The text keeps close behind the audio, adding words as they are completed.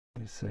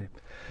me see.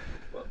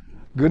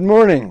 Good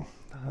morning.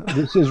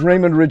 This is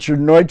Richard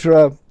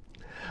Neutra,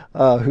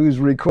 who's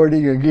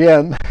recording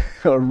again,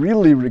 or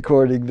really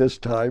recording this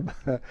time,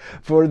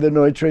 for the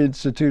Neutra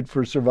Institute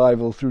for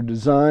Survival Through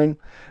Design.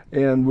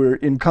 And we're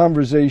in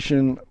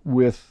conversation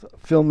with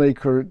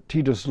filmmaker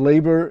Titus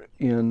Leber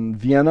in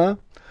Vienna,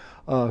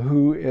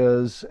 who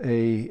is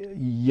a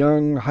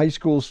young high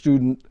school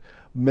student,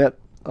 met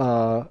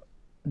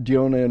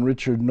Dione and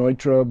Richard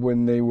Neutra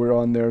when they were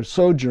on their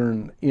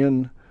sojourn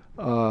in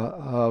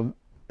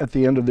at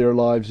the end of their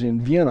lives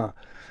in Vienna.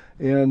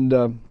 And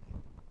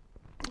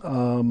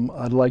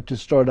I'd like to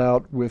start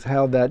out with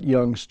how that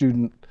young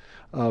student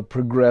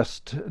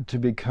progressed to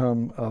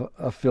become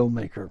a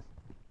filmmaker.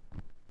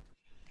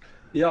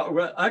 Yeah,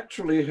 well,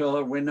 actually,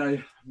 when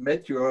I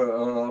met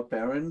your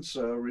parents,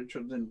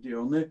 Richard and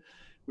Dione,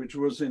 which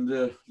was in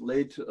the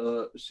late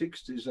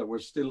 60s, I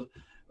was still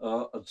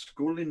at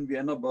school in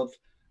Vienna, but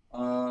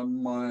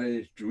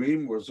my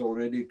dream was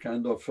already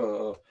kind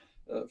of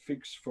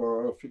fixed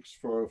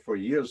for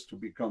years to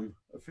become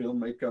a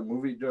filmmaker,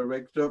 movie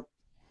director.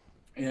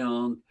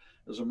 And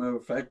as a matter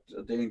of fact,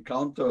 the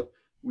encounter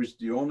with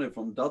Dione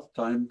from that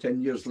time,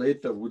 10 years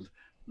later, would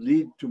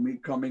lead to me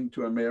coming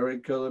to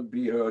America,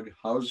 be her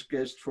house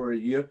guest for a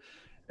year,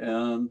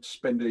 and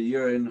spend a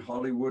year in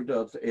Hollywood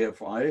at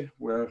AFI,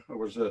 where I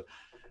was a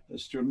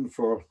student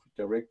for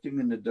directing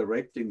in the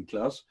directing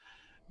class.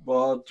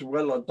 But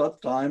well, at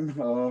that time,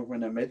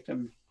 when I met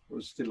him, I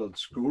was still at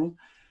school.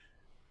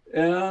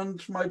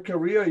 And my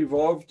career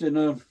evolved in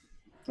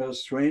a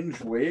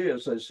strange way.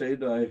 As I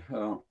said, I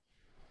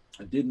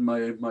did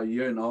my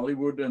year in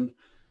Hollywood and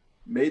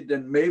made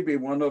then maybe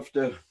one of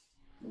the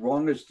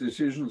wrongest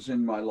decisions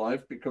in my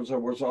life, because I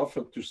was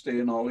offered to stay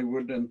in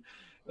Hollywood, and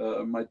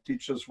my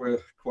teachers were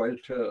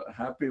quite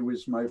happy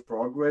with my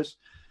progress.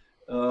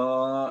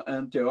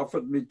 And they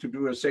offered me to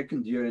do a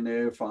second year in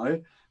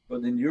AFI.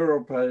 But in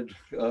Europe, I had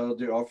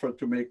the offer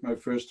to make my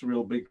first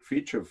real big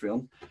feature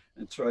film.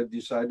 And so I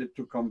decided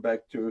to come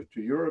back to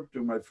Europe,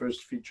 do my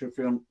first feature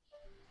film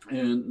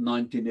in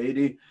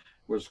 1980. It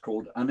was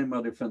called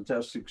Anima, the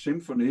Fantastic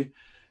Symphony.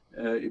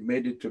 It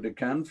made it to the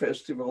Cannes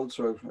Festival,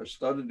 so I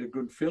started a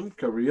good film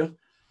career.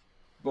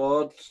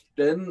 But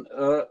then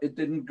it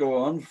didn't go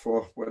on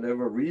for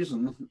whatever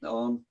reason.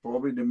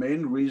 Probably the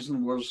main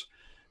reason was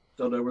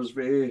that I was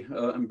very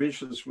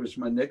ambitious with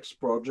my next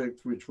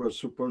project, which was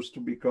supposed to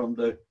become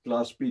the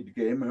Glass Bead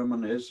Game,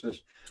 Hermann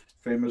Hesse's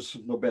famous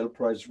Nobel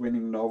Prize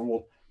winning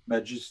novel,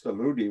 Magister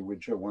Ludi,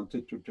 which I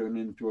wanted to turn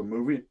into a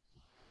movie,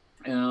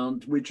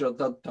 and which at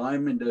that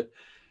time in the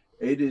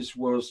 80s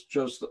was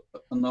just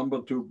a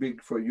number too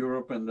big for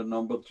Europe and a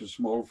number too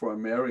small for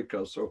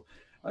America. So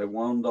I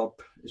wound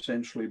up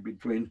essentially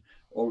between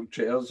old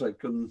chairs. I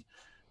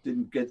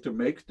didn't get to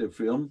make the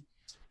film.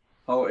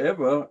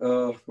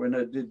 However, when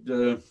I did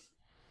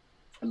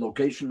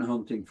location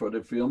hunting for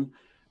the film,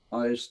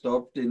 I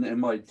stopped in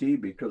MIT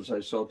because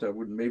I thought I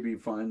would maybe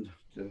find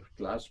the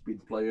glass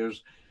bead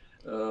players,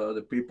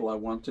 the people I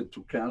wanted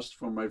to cast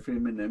for my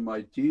film in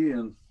MIT.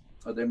 And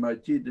at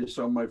MIT, they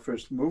saw my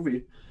first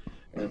movie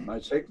and my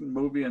second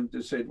movie, and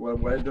they said, well,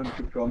 why don't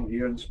you come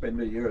here and spend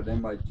a year at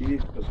MIT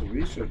as a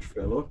research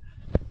fellow?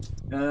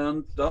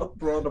 And that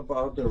brought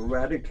about a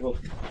radical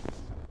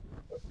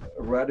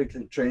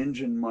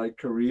change in my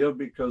career,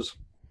 because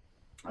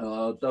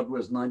that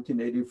was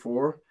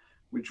 1984,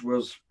 which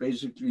was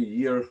basically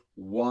year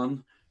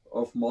one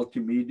of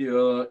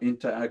multimedia,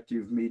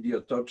 interactive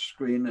media,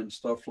 touchscreen and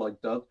stuff like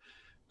that.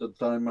 That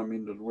time, I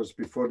mean, that was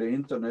before the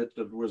internet,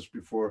 that was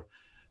before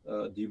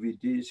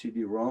DVD,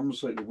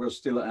 CD-ROMs. It was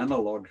still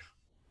analog,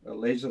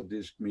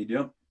 laserdisc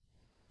media.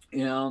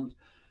 And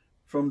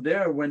from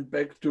there, I went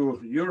back to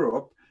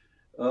Europe,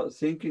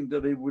 thinking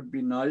that it would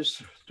be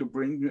nice to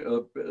bring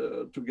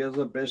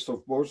together best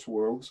of both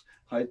worlds,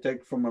 high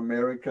tech from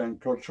America and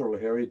cultural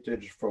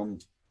heritage from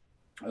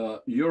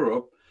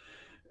Europe.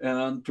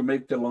 And to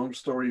make the long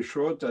story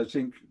short, I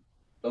think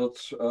that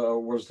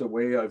was the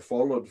way I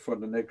followed for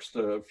the next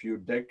few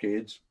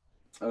decades,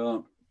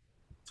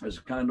 as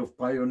kind of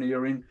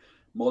pioneering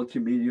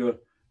multimedia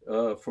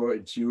for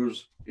its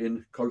use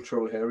in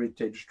cultural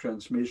heritage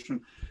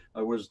transmission.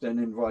 I was then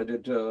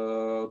invited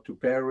to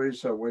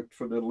Paris. I worked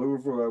for the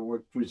Louvre. I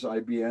worked with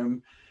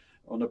IBM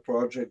on a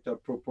project I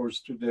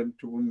proposed to them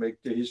to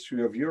make the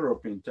history of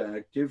Europe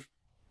interactive.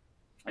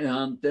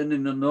 And then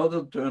in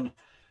another turn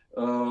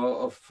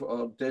of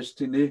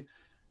destiny,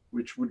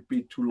 which would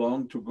be too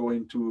long to go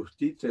into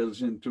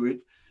details into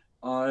it,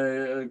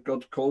 I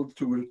got called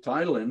to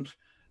Thailand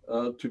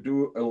to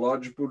do a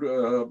large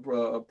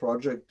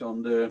project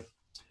on the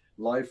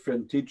life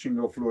and teaching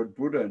of Lord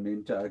Buddha, an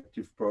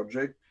interactive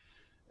project.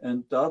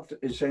 And that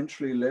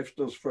essentially left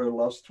us for the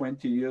last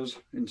 20 years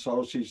in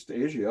Southeast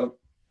Asia,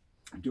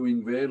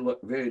 doing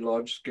very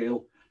large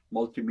scale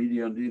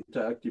multimedia and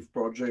interactive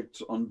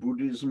projects on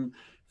Buddhism,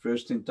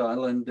 first in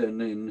Thailand and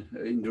in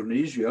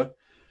Indonesia.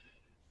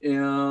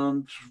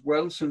 And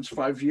well, since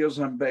 5 years,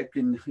 I'm back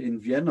in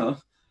Vienna,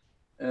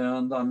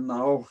 and I'm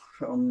now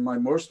on my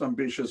most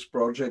ambitious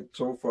project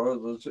so far,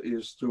 that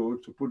is to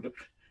put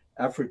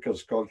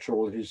Africa's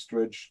cultural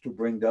history to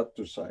bring that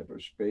to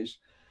cyberspace.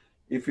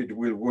 If it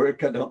will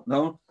work, I don't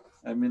know.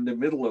 I'm in the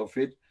middle of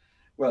it.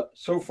 Well,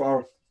 so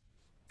far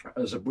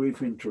as a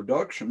brief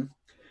introduction,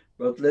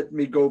 but let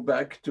me go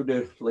back to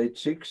the late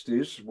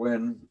 60s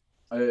when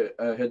I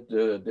had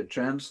the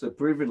chance, the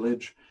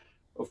privilege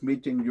of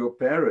meeting your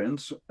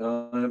parents.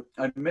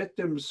 I met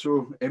them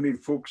through Emmy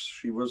Fuchs.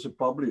 She was a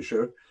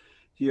publisher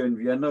here in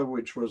Vienna,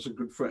 which was a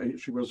good friend.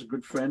 She was a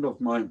good friend of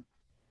mine,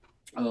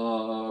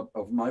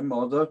 of my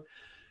mother.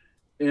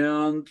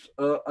 And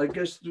I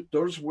guess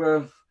those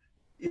were,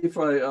 if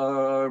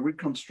I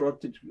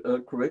reconstructed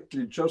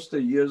correctly, just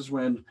the years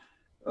when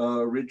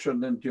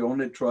Richard and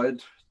Dione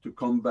tried to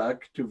come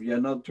back to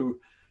Vienna to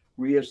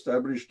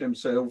re-establish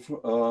themselves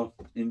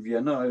in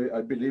Vienna.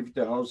 I believe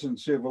the house in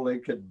Silver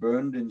Lake had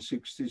burned in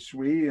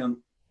 '63, and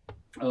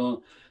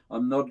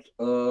I'm not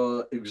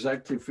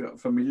exactly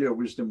familiar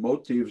with the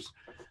motives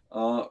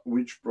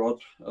which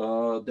brought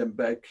them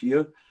back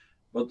here.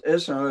 But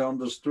as I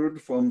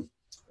understood from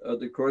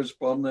the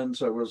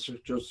correspondence I was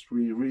just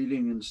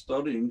rereading and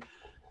studying,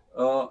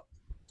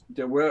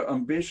 there were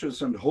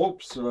ambitions and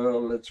hopes,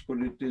 let's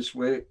put it this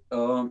way,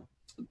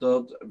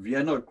 that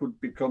Vienna could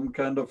become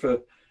kind of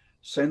a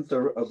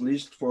center, at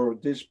least for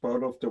this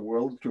part of the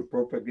world, to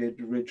propagate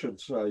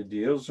Richard's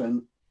ideas.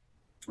 And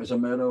as a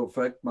matter of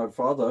fact, my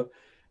father,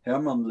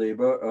 Hermann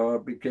Leber,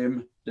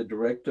 became the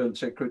director and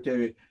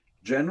secretary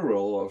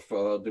general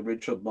of the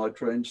Richard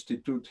Neutra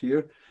Institute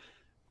here,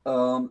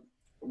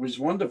 with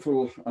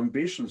wonderful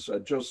ambitions. I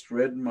just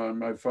read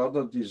my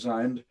father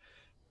designed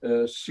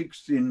a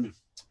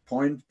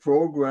 16-point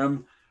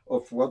program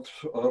of what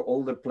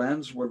all the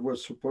plans, what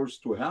was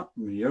supposed to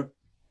happen here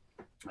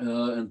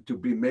and to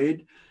be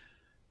made.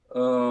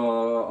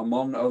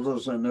 Among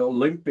others, an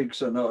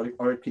Olympics, an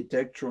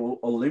architectural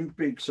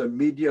Olympics, a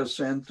media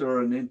center,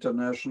 an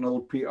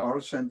international PR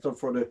center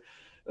for the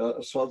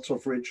thoughts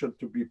of Richard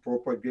to be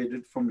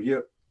propagated from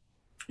here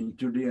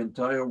into the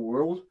entire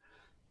world.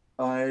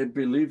 I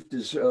believe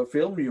this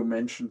film you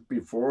mentioned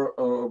before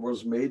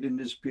was made in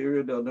this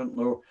period. I don't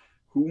know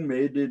who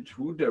made it,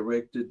 who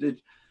directed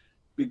it,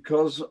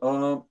 because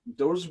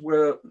those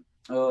were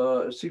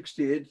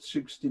 68,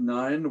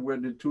 69 were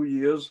the 2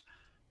 years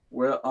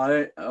where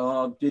I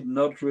did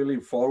not really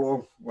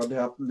follow what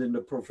happened in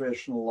the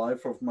professional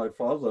life of my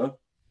father,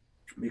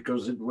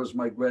 because it was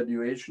my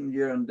graduation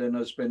year, and then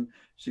I spent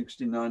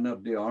 69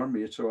 at the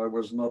army, so I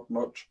was not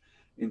much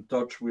in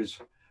touch with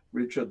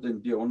Richard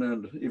and Dione,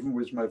 and even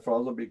with my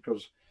father,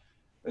 because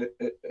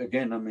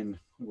again, I mean,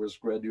 it was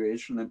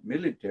graduation and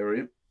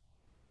military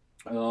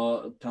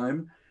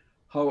time.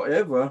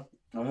 However,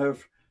 I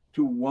have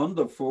two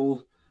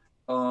wonderful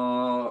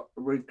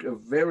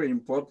very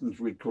important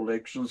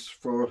recollections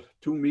for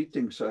two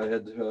meetings I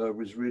had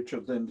with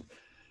Richard and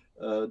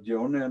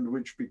Dione, and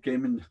which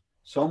became in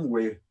some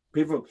way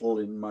pivotal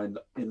in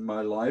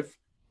my life.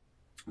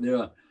 They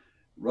are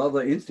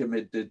rather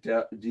intimate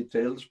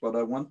details, but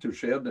I want to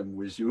share them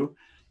with you.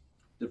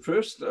 The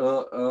first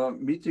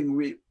meeting,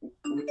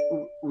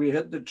 we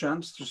had the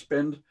chance to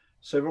spend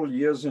several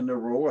years in a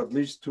row, at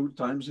least 2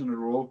 times in a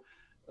row,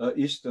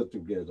 Easter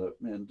together.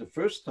 And the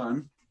first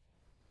time,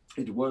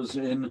 it was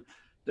in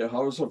the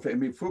house of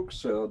Emmy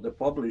Fuchs, the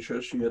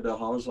publisher. She had a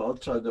house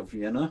outside of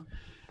Vienna,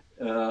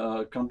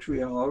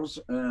 country house,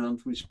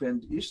 and we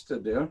spent Easter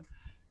there.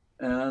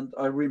 And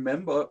I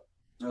remember,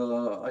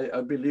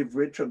 I believe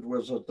Richard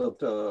was at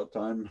that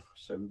time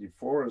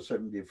 74 or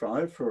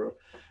 75, or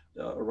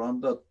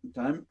around that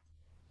time.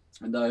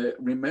 And I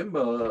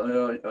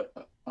remember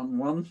on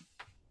one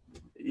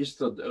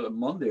Easter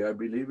Monday, I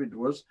believe it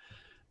was,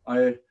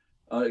 I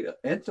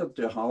entered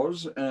the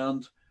house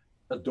and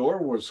a door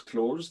was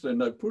closed,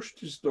 and I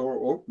pushed this door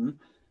open,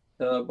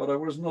 but I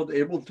was not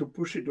able to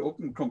push it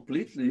open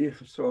completely.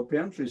 So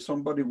apparently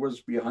somebody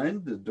was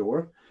behind the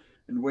door.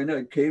 And when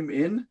I came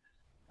in,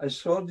 I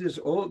saw these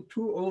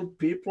two old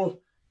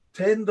people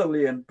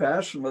tenderly and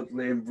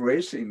passionately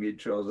embracing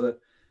each other.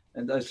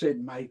 And I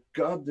said, my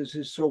God, this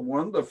is so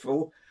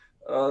wonderful.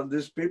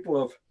 These people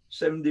of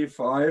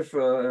 75,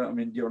 I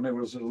mean, Dione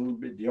was a little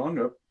bit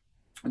younger.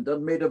 And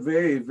that made a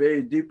very,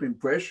 very deep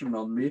impression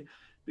on me,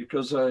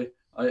 because that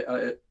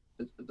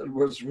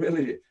was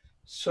really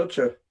such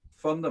a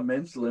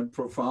fundamental and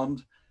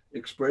profound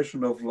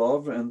expression of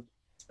love, and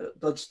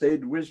that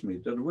stayed with me.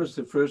 That was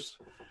the first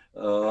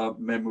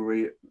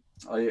memory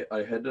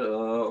I had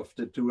of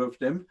the two of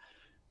them.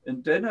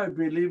 And then I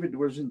believe it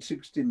was in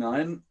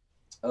 '69,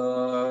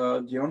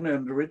 Dione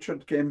and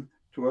Richard came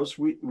to us.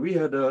 We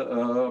had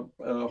a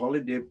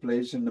holiday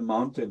place in the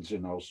mountains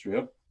in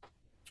Austria,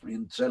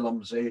 in Zell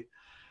am See.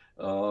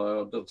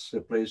 That's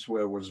the place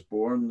where I was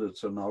born.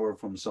 That's an hour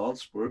from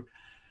Salzburg.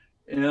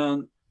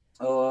 And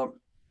on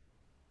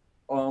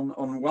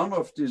one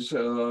of these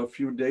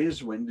few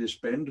days when they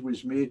spent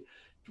with me,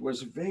 it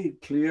was a very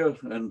clear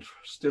and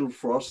still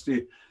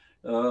frosty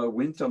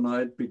winter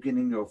night,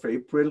 beginning of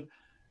April.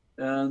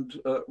 And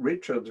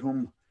Richard,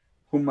 whom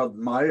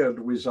admired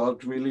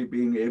without really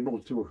being able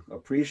to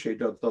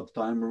appreciate at that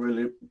time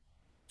really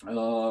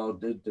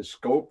the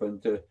scope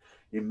and the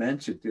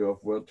immensity of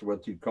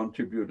what he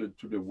contributed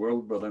to the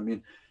world. But I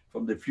mean,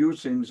 from the few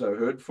things I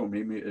heard from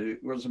him, he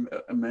was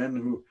a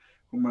man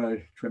whom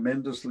I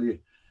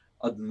tremendously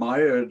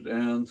admired,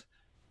 and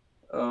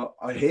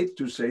I hate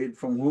to say it,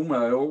 from whom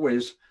I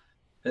always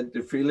had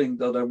the feeling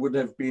that I would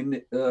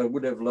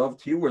have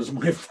loved he was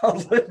my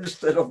father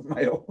instead of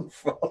my own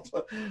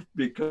father,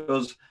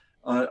 because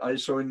I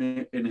saw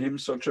in him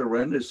such a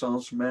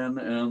Renaissance man.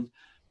 And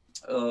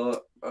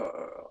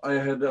I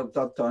had at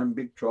that time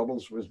big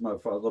troubles with my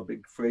father,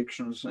 big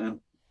frictions,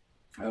 and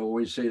I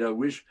always said I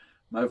wish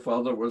my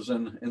father was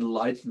an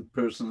enlightened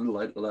person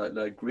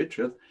like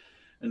Richard.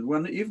 And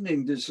one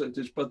evening, this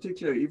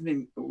particular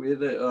evening, we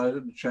had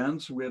a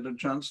chance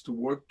to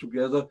walk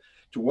together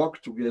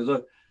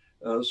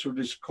through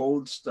this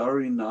cold,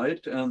 starry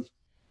night. And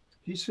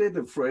he said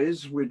a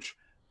phrase which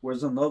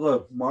was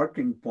another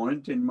marking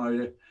point in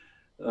my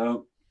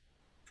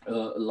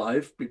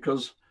life,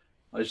 because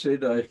I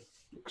said I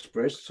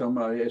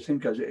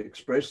think I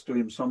expressed to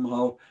him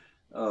somehow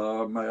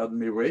my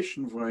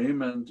admiration for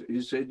him. And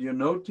he said, you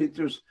know,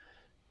 Titus,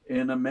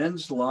 in a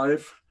man's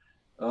life,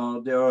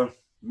 there are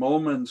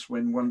moments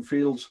when one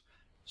feels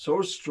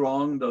so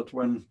strong that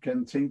one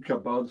can think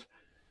about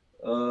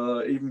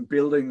even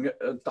building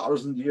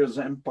 1,000 years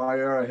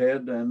empire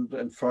ahead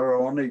and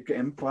pharaonic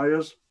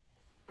empires.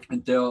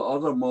 And there are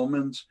other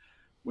moments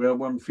where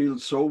one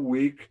feels so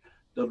weak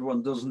that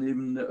one doesn't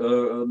even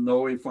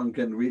know if one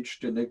can reach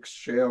the next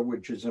chair,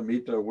 which is a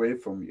meter away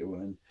from you.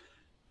 And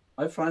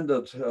I found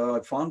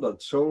that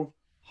so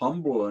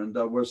humble, and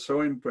I was so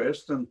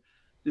impressed. And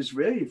this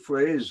very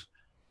phrase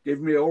gave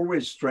me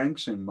always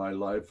strength in my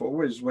life,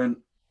 always when,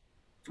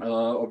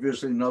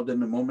 obviously not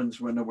in the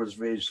moments when I was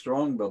very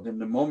strong, but in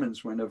the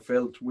moments when I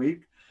felt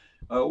weak.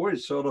 I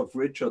always thought of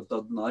Richard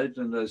that night,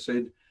 and I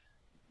said,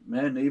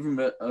 man, even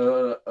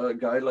a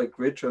guy like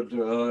Richard,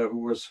 who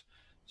was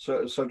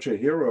such a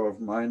hero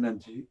of mine,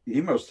 and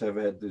he must have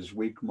had these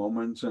weak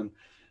moments, and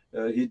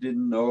he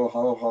didn't know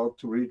how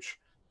to reach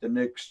the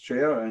next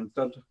chair. And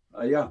that,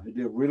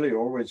 it really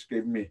always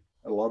gave me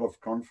a lot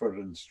of comfort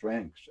and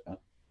strength.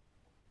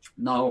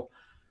 Now,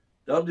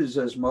 that is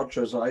as much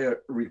as I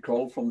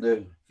recall from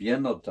the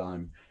Vienna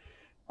time.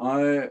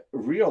 I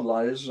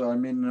realize, I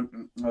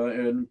mean,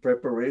 in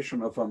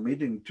preparation of our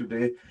meeting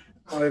today,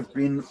 I've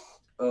been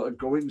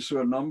going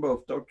through a number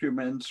of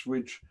documents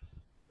which,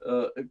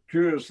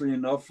 curiously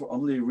enough,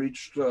 only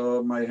reached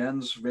my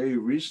hands very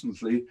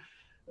recently,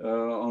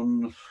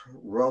 on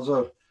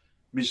rather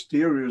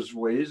mysterious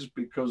ways,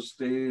 because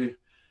they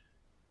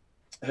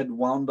had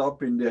wound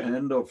up in the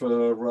hand of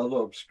a rather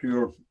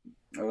obscure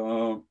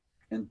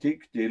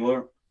antique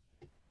dealer,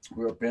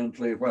 who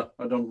apparently, well,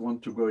 I don't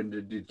want to go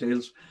into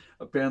details.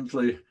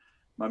 Apparently,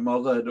 my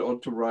mother had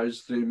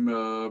authorized him,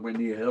 when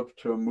he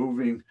helped her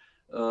moving,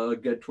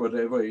 get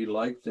whatever he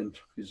liked, and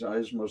his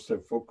eyes must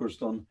have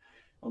focused on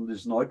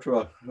this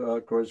Neutra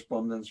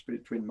correspondence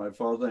between my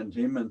father and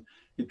him, and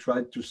he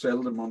tried to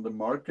sell them on the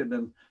market.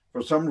 And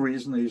for some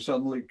reason, he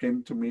suddenly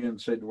came to me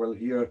and said, well,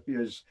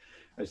 here's,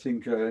 I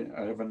think I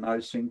have a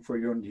nice thing for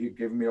you. And he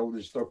gave me all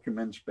these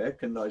documents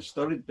back, and I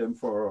studied them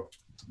for our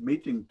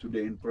meeting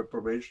today in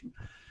preparation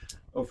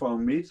of our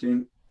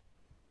meeting.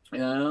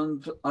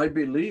 And I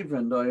believe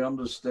and I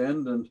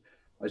understand, and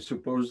I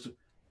suppose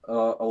a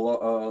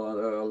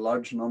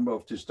large number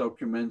of these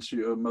documents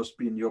must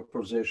be in your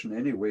possession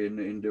anyway,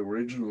 in the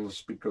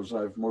originals, because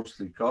I have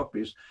mostly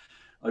copies.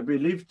 I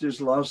believe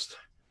this last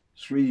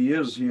 3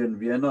 years here in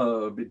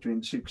Vienna,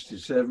 between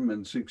 67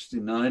 and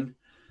 69,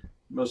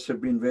 must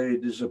have been very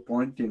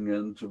disappointing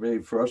and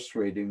very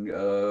frustrating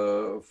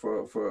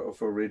for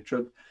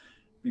Richard,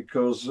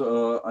 because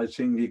I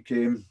think he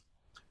came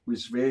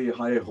with very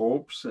high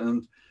hopes.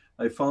 And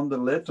I found a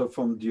letter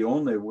from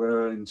Dione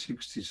where in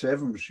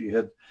 67 she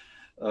had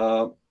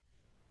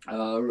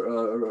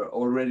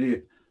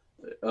already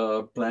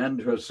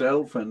planned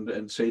herself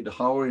and said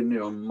how in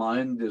your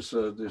mind this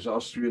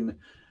Austrian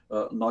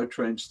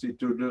Neutra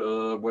Institute,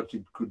 what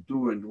it could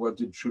do and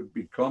what it should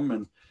become.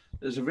 And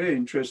there's a very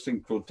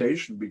interesting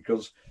quotation,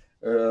 because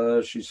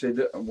she said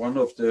one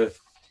of the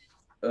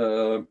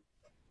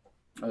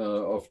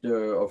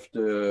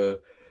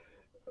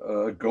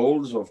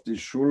goals of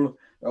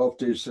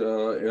this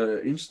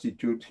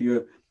institute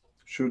here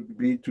should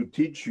be to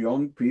teach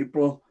young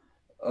people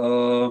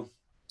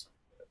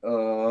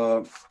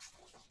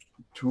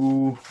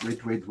to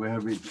wait, where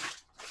have we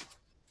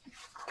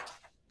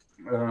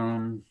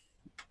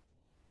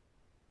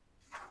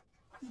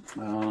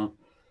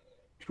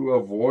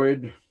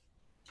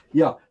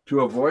to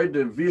avoid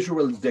the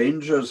visual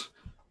dangers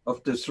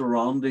of the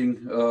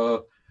surrounding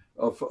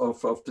of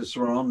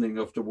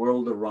the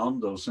world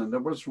around us. And I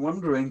was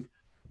wondering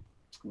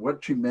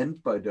what she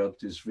meant by that,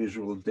 these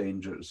visual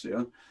dangers.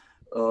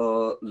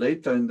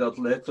 Later in that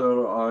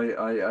letter,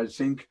 I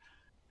think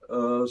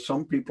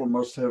some people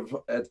must have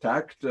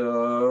attacked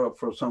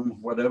for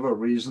some whatever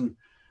reason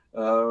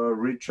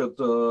Richard,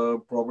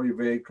 probably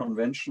very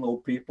conventional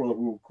people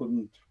who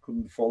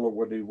couldn't follow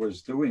what he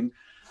was doing.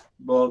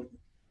 But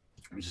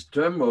this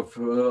term of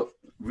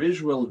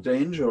visual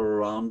danger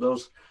around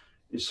us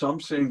is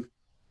something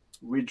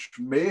which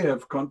may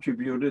have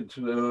contributed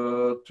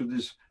to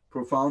this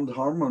profound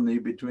harmony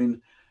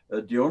between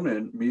Dione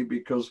and me,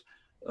 because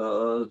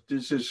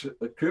this is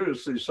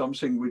curiously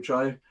something which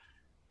I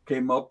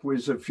came up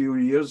with a few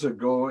years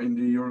ago in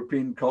the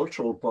European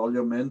Cultural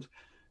Parliament,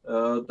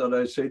 that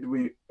I said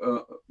we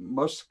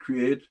must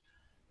create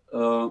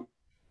a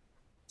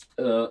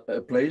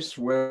place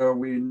where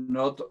we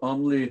not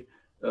only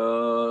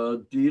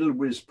deal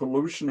with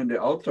pollution in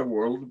the outer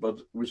world, but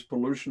with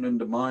pollution in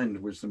the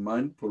mind, with the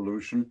mind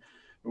pollution,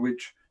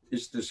 which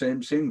is the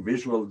same thing,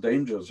 visual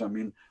dangers. I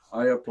mean,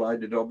 I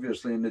applied it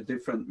obviously in a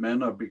different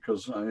manner,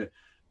 because I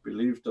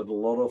believe that a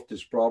lot of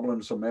these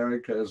problems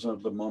America has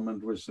at the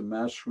moment with the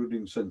mass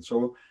shootings and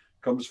so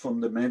comes from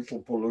the mental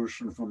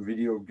pollution from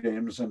video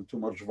games and too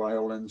much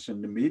violence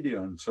in the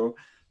media and so.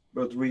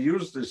 But we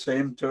use the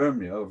same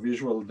term, yeah,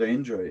 visual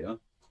danger, yeah.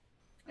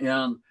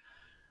 And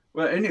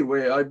well,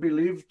 anyway, I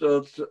believe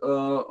that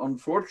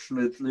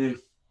unfortunately,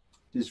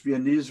 these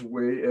Viennese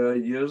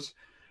years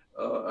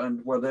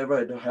and whatever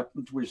had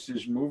happened with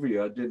this movie,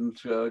 I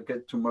didn't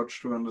get too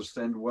much to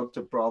understand what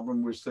the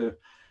problem with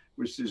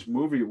this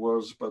movie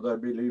was, but I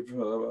believe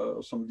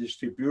some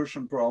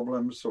distribution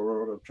problems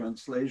or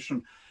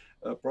translation,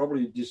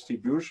 probably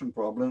distribution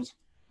problems.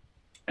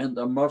 And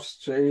I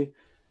must say,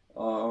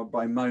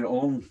 by my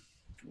own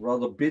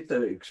rather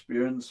bitter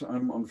experience,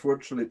 I'm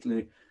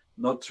unfortunately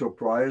not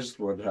surprised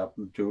what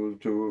happened to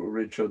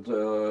Richard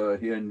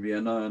here in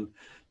Vienna and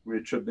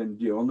Richard and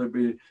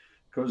Dione,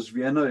 because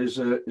Vienna is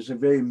a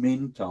very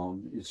mean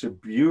town. It's a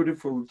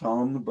beautiful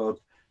town, but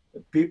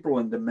the people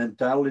and the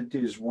mentality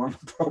is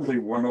probably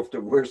one of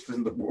the worst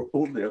in the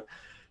world there,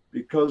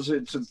 because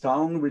it's a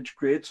town which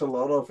creates a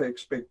lot of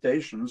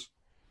expectations.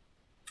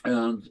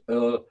 And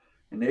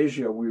in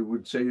Asia, we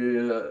would say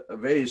a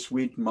very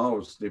sweet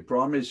mouth. They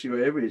promise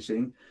you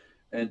everything,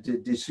 and they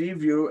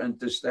deceive you and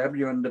they stab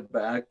you in the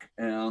back.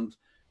 And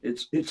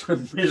it's a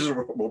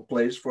miserable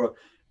place for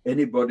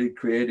anybody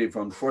creative.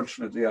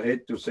 Unfortunately, I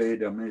hate to say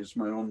it. I mean, it's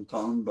my own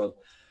town, but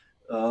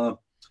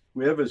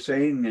we have a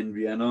saying in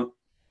Vienna,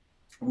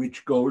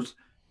 which goes,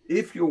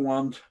 if you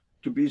want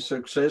to be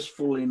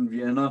successful in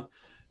Vienna,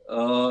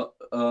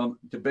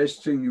 the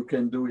best thing you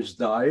can do is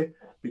die,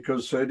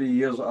 because 30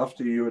 years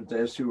after your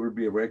death, you will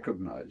be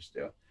recognized.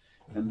 Yeah.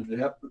 And it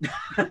happened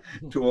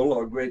to all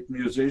our great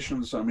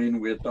musicians. I mean,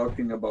 we're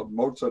talking about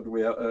Mozart,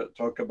 we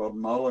talk about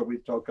Mahler, we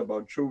talk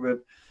about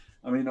Schubert.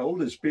 I mean, all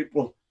these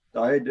people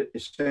died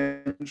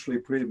essentially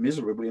pretty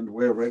miserably and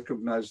were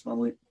recognized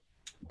only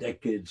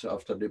decades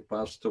after they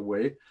passed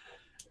away.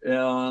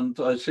 And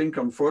I think,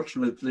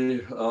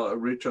 unfortunately,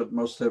 Richard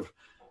must have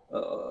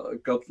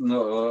gotten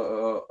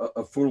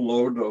a full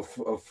load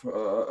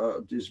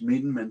of this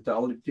mean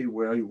mentality,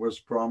 where he was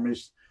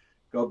promised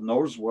God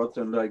knows what.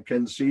 And I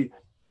can see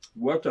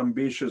what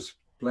ambitious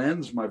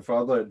plans my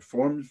father had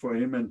formed for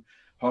him, and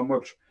how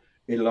much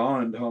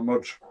elan and how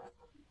much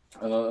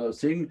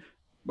thing.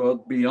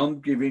 But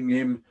beyond giving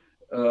him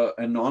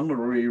an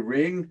honorary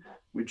ring,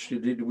 which they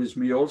did with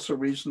me also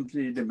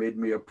recently, they made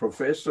me a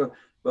professor.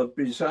 But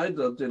besides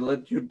that, they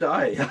let you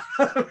die.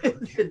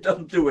 They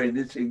don't do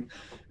anything.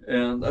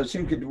 And I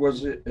think it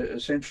was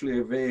essentially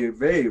a very,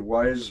 very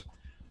wise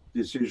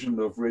decision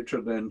of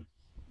Richard and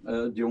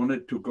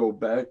Dione to go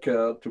back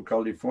to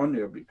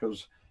California,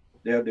 because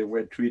there they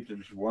were treated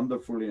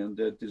wonderfully, and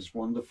they had this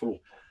wonderful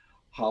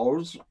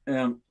house.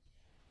 And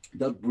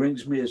that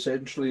brings me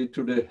essentially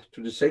to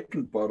the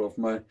second part of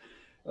my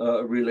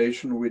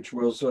relation, which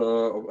was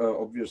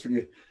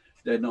obviously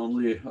then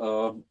only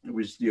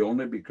with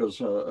Dione, because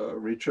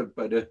Richard,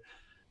 by the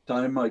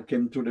time I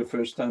came to the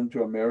first time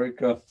to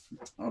America,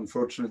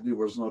 unfortunately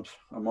was not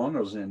among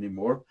us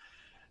anymore.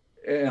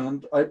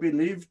 And I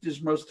believe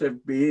this must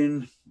have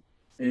been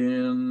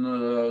in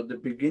the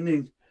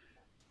beginning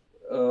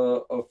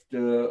of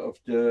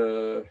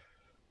the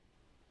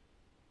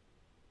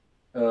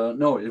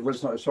no, it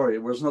was not, sorry,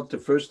 it was not the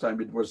first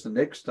time, it was the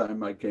next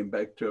time I came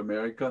back to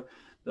America.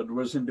 That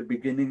was in the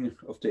beginning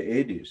of the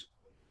 80s.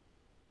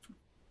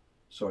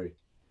 Sorry.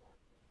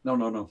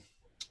 No.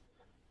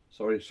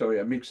 Sorry,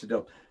 I mixed it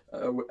up.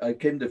 I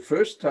came the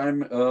first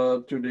time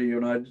to the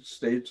United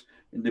States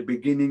in the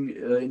beginning,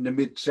 in the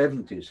mid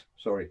 70s.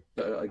 Sorry,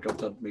 I got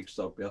that mixed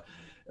up. Yeah,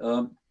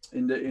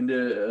 in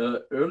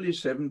the early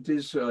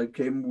 70s, I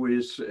came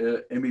with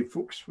Emmy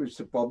Fuchs, with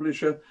the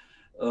publisher,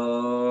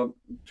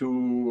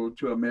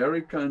 to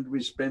America, and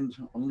we spent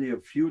only a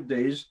few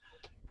days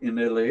in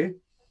LA.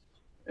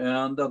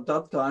 And at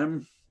that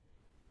time,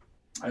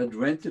 I had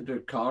rented a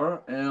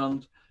car,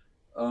 and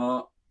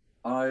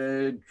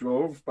I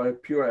drove by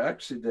pure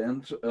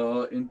accident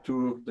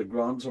into the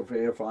grounds of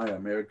AFI,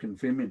 American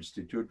Film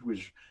Institute,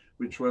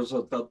 which was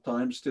at that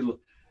time still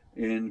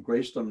in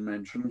Greystone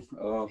Mansion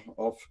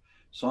off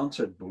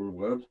Sunset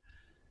Boulevard.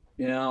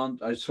 And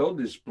I saw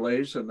this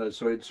place, and I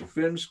saw it's a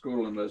film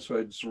school, and I saw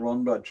it's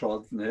run by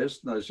Charlton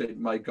Heston. I said,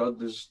 my God,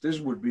 this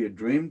would be a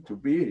dream to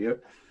be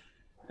here.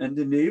 And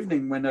in the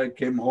evening, when I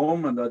came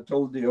home and I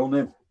told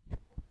Dione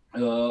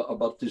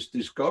about this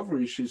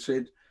discovery, she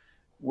said,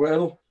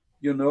 well,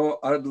 you know,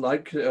 I'd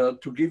like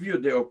to give you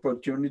the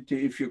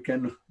opportunity, if you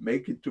can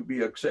make it to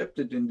be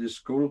accepted in this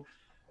school,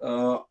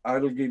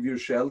 I'll give you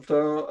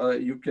shelter.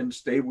 You can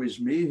stay with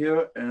me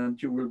here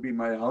and you will be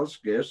my house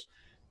guest.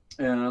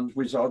 And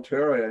without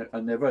her, I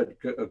never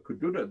could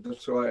do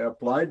that. So I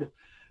applied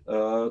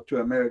to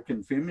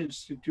American Film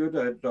Institute.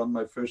 I had done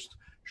my first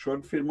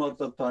short film at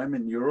that time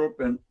in Europe,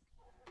 and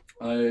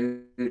I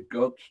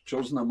got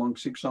chosen among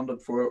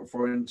 600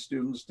 foreign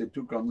students. They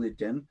took only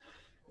 10,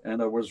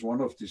 and I was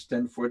one of these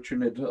 10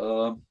 fortunate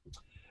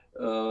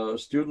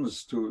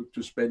students to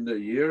spend a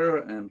year.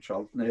 And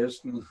Charlton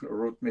Heston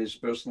wrote me his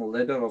personal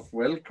letter of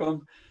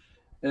welcome,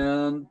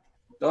 and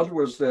that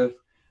was the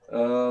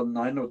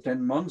 9 or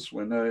 10 months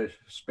when I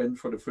spent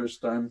for the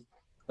first time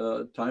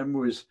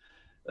with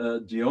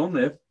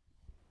Dione.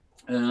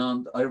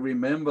 And I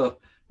remember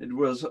it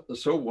was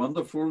so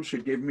wonderful. She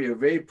gave me a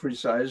very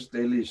precise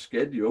daily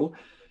schedule.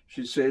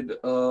 She said,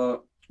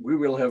 we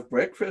will have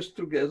breakfast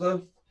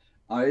together.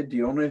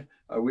 Dione,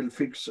 I will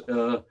fix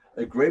a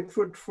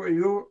grapefruit for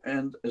you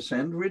and a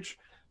sandwich.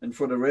 And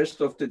for the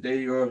rest of the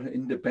day, you're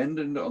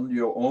independent on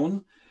your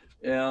own.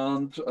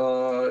 And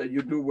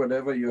you do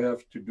whatever you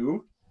have to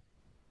do.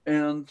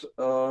 And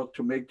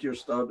to make your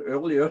start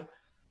earlier,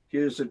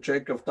 here's a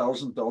check of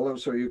 $1,000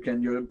 so you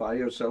can buy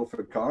yourself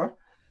a car.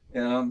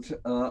 And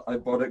I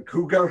bought a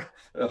Cougar,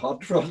 a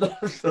hot rod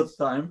at that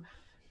time,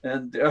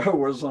 and there I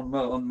was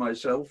on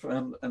myself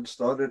and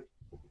started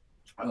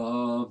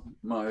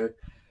my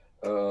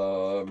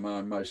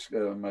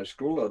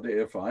school at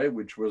AFI,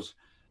 which was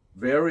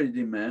very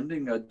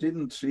demanding. I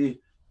didn't see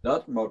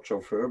that much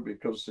of her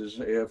because this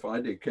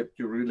AFI, they kept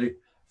you really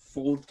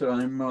full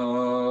time,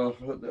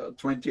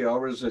 20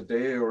 hours a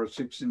day or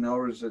 16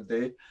 hours a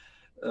day.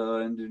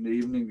 And in the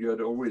evening, you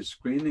had always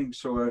screening.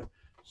 So I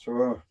saw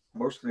her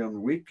mostly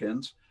on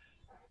weekends.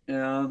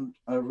 And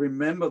I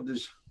remember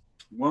these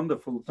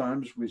wonderful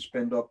times we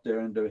spent up there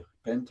in the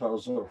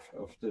penthouse of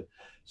the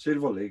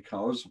Silver Lake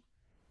house,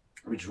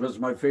 which was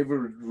my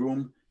favorite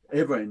room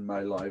ever in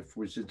my life,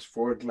 with its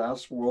 4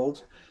 glass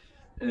walls.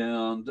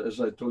 And as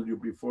I told you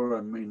before,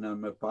 I mean,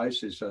 I'm a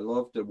Pisces. I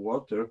love the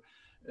water.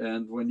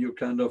 And when you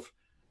kind of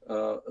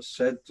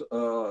set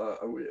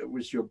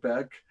with your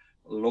back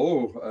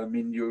low, I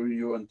mean,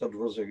 you and that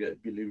was, I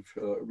believe,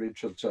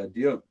 Richard's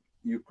idea.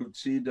 You could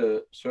see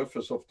the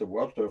surface of the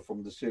water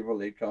from the Silver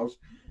Lake house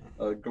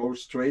go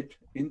straight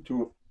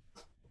into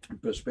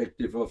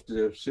perspective of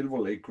the Silver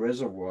Lake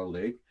Reservoir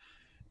Lake.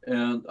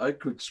 And I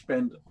could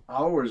spend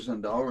hours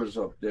and hours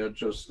up there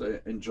just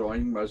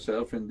enjoying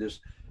myself in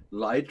this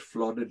light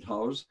flooded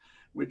house,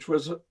 which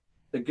was,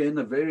 again,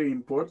 a very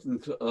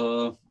important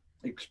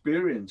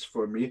experience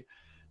for me,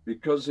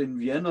 because in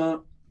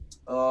Vienna,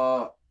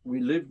 we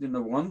lived in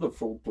a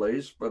wonderful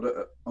place,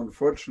 but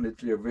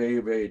unfortunately a very,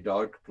 very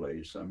dark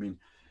place. I mean,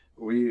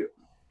 we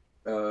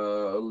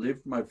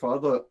lived, my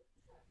father,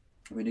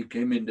 when he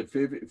came in the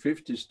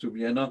 50s to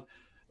Vienna,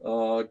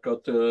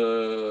 got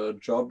a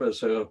job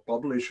as a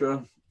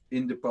publisher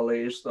in the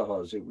Palais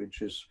Esterhazy,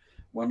 which is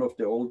one of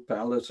the old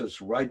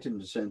palaces right in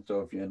the center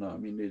of Vienna. I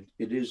mean,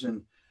 it is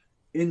in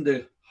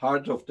the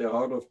heart of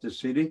the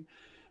city.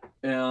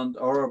 And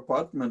our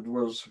apartment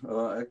was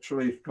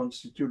actually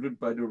constituted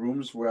by the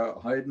rooms where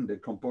Haydn, the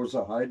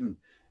composer Haydn,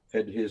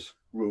 had his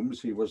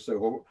rooms. He was the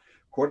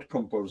court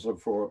composer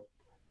for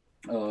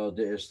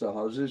the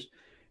Esterhazys.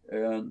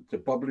 And the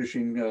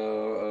publishing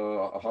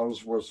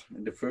house was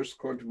in the first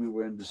court. We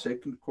were in the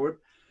second court.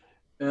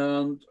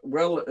 And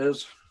well,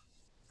 as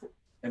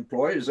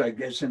employees, I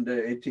guess, in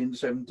the 18th,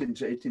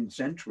 17th, 18th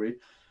century,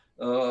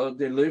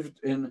 they lived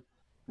in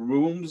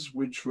rooms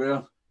which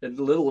had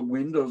little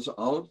windows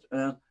out,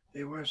 and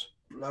it was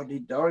bloody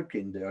dark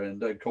in there.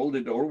 And I called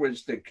it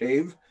always the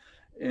cave.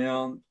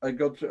 And I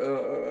got,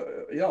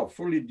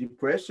 fully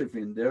depressive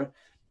in there.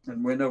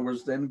 And when I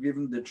was then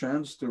given the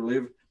chance to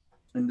live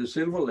in the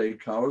Silver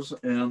Lake house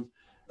and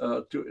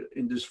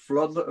in this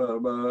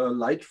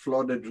light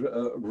flooded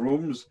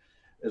rooms,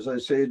 as I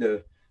say,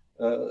 the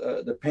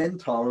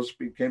penthouse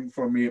became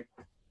for me,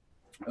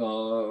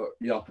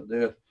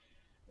 the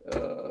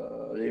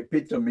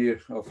epitome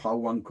of how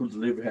one could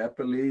live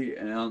happily.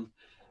 And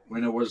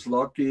when I was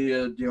lucky,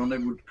 Dione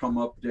would come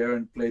up there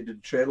and play the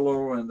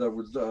cello, and I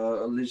would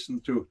listen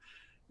to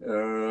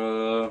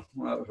her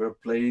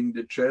playing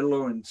the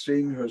cello and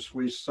sing her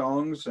Swiss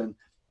songs. And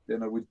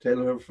then I would tell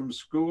her from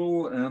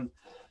school, and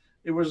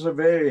it was a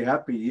very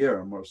happy year,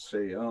 I must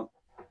say.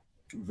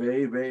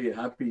 Very, very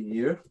happy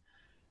year.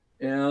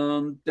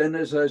 And then,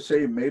 as I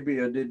say,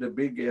 maybe I did a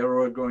big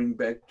error going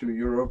back to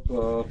Europe,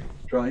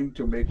 trying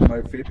to make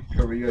my film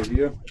career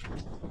here,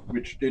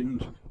 which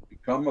didn't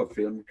become a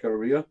film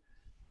career.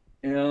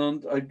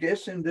 And I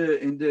guess in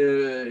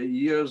the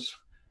years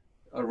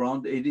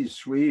around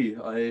 83,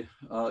 I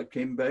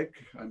came back.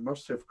 I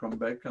must have come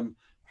back. I'm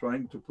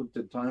trying to put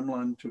the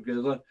timeline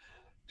together,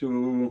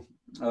 to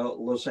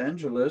Los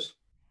Angeles.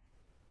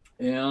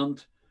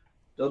 And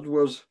that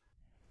was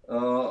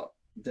the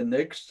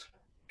next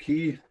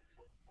key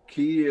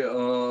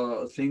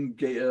thing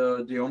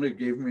Dione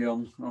gave me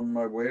on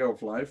my way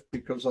of life,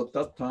 because at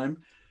that time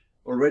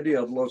already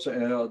at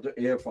the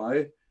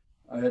AFI,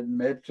 I had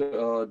met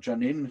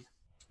Janine,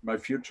 my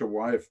future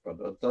wife, but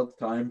at that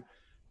time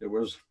there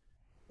was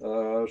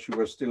she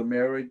was still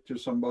married to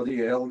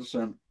somebody else,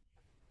 and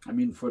I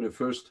mean for the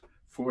first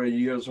 4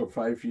 years or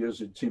 5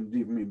 years it seemed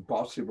even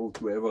impossible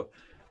to ever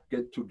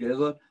get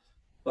together.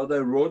 But I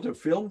wrote a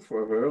film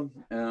for her,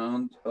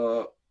 and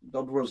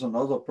that was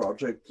another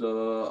project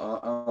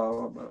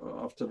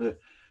after the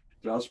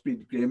Glass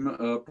Bead game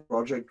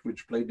project,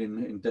 which played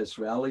in Death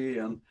Valley,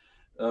 and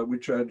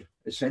which I'd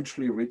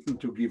essentially written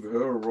to give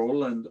her a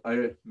role. And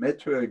I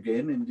met her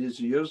again in these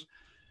years.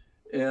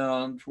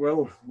 And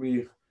well,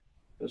 we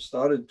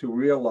started to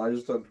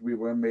realize that we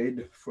were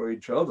made for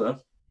each other.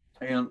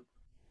 And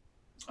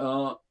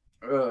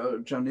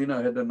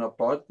Janina had an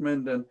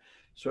apartment, and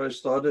so I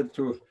started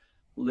to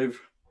live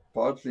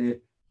partly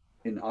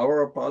in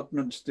our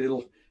apartment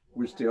still.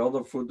 With the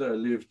other foot, I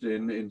lived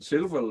in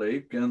Silver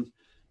Lake, and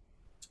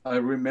I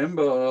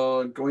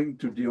remember going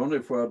to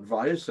Dione for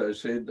advice. I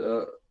said,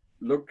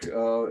 look,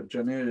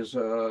 Janina is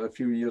a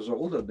few years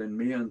older than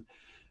me, and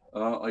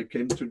I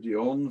came to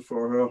Dione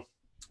for her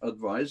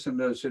advice,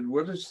 and I said,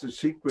 what is the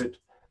secret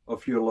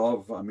of your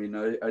love? I mean,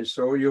 I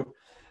saw you,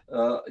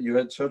 you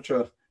had such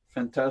a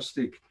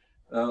fantastic,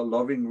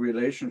 loving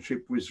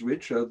relationship with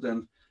Richard,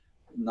 and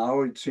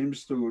now it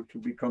seems to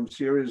become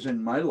serious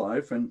in my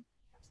life. And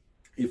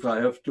if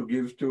I have to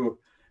give to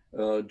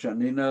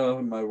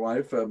Janina, my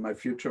wife, my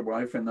future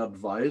wife, an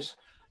advice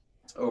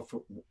of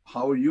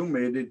how you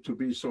made it to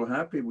be so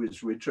happy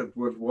with Richard,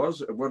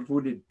 what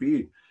would it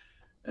be?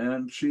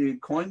 And she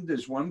coined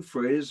this one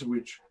phrase,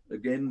 which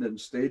again then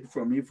stayed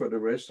for me for the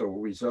rest of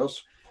with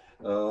us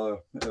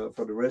for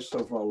the rest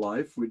of our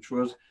life, which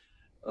was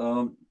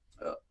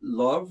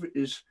love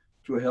is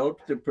to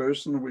help the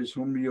person with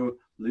whom you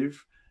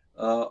live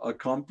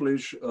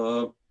accomplish,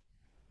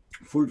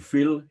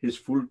 fulfill his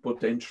full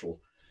potential.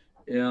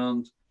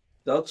 And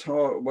that's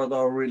what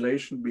our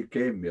relation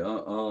became.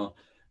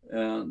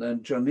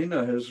 And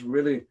Janina has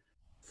really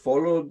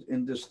followed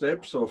in the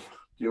steps of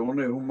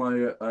Dione, whom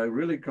I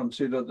really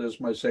considered as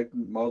my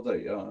second mother.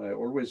 I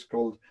always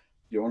called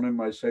Dione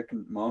my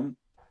second mom.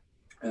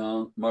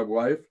 My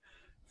wife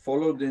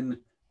followed in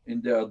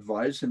the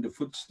advice, in the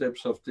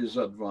footsteps of this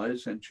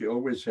advice, and she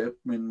always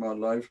helped me in my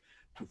life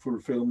to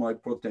fulfill my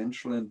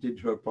potential and did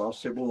her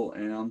possible.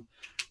 And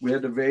we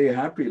had a very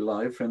happy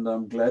life, and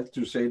I'm glad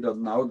to say that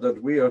now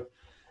that we are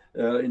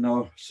in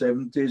our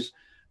 70s,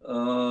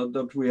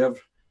 that we have,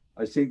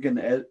 I think,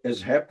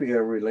 as happy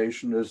a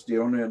relation as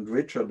Dione and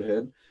Richard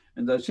had.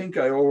 And I think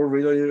I owe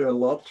really a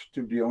lot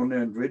to Dione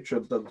and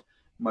Richard that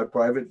my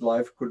private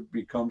life could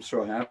become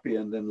so happy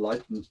and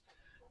enlightened.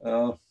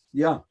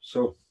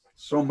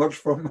 So much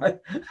for my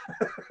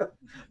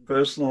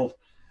personal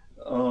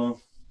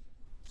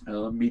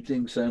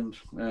meetings and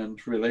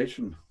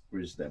relation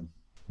with them.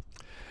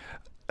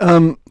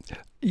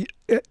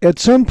 At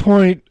some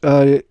point,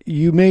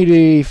 you made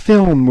a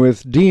film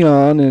with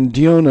Dione and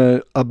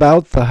Dione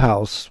about the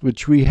house,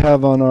 which we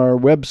have on our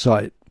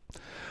website,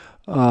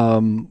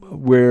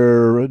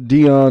 where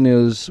Dione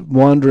is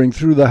wandering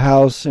through the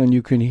house, and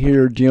you can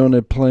hear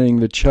Dione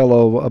playing the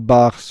cello, a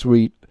Bach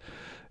suite,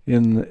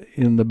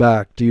 in the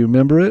back. Do you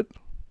remember it?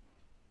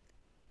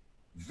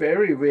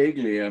 Very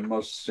vaguely, I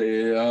must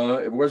say.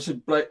 Was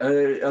it black?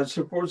 I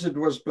suppose it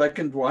was black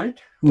and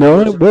white? No,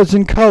 it was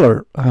in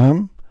color.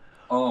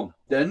 Oh,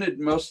 then it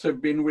must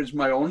have been with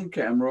my own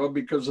camera,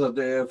 because at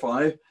the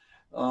AFI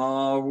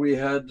we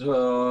had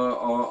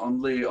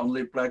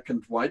only black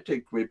and white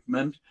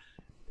equipment,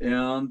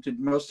 and it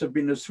must have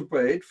been a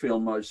Super 8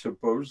 film, I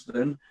suppose,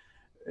 then.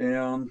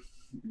 And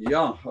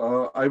yeah,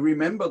 I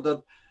remember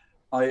that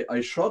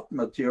I shot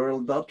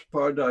material. That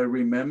part I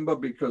remember,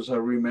 because I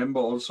remember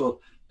also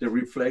the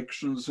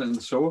reflections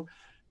and so.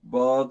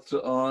 But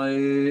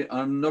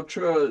I'm not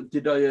sure.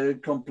 Did I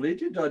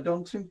complete it? I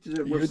don't think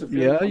there was a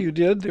film. Yeah, you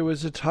did. There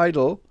was a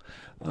title.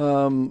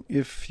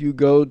 If you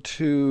go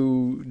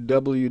to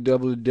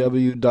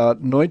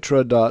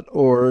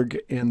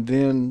www.neutra.org and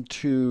then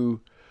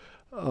to,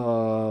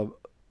 I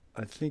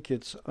think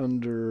it's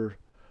under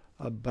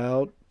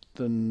about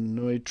the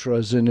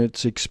Neutras, and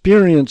it's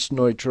Experience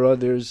Neutra.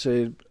 There's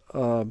a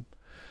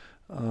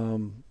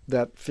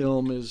that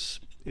film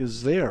is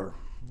there.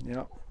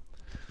 Yeah.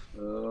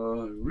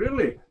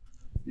 Really?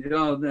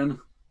 Yeah. Then.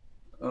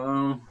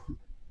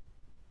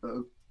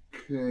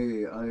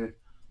 Okay.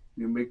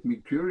 You make me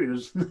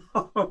curious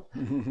now.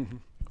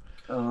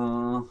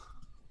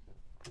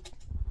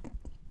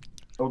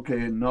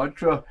 Okay,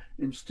 Neutra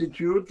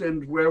Institute,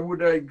 and where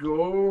would I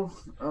go?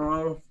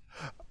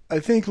 I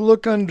think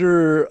look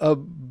under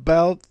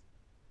about.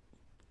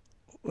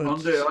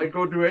 I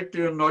go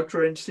directly on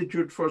Neutra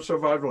Institute for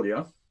Survival,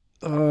 yeah?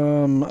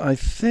 I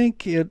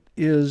think it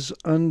is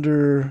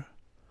under.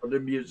 Or the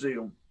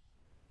museum.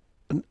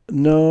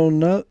 No,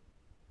 not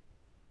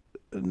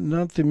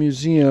the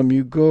museum.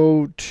 You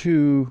go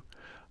to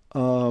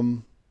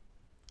The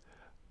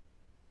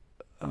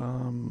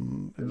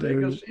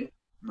Legacy?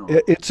 No.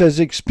 It says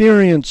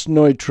Experience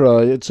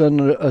Neutra. It's on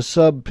a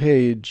sub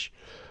page.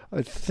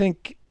 I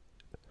think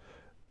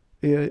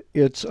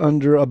It's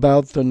under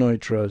About the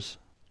Neutras.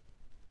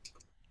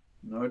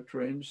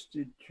 Neutra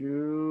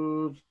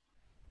Institute,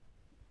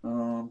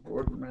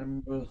 board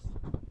members.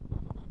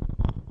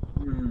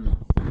 Hmm.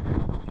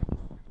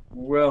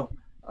 Well,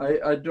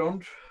 I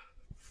don't.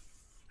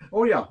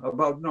 Oh yeah,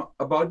 about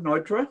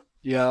Neutra.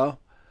 Yeah.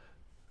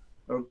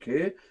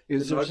 Okay, the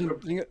Is there Neutra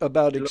something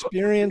about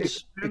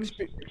experience?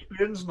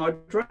 experience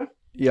Neutra.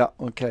 Yeah.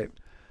 Okay.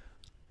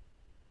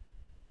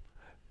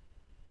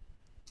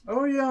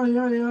 Oh yeah,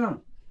 yeah, yeah.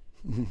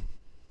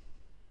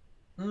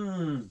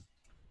 Hmm.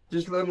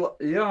 This little,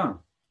 yeah,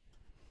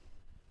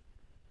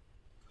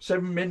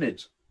 7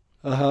 minutes.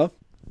 Uh huh.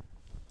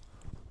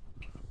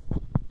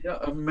 Yeah,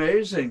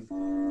 amazing.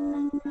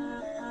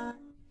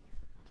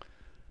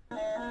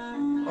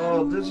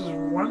 Oh, this is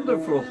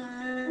wonderful.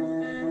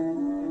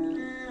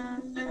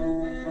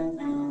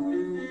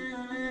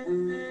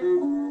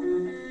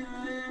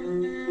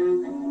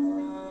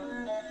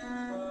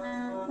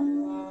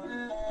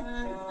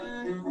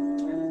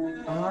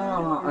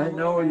 Ah, I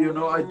know,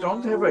 I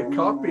don't have a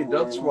copy.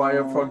 That's why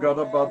I forgot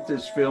about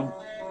this film.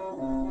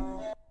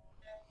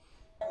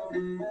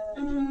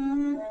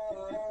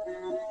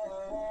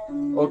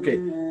 Okay,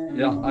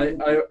 yeah,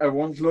 I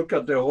won't look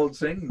at the whole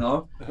thing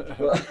now,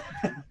 but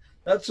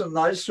that's a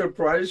nice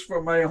surprise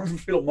for my own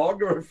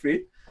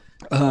filmography.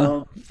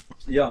 Uh-huh.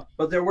 Yeah,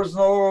 but there was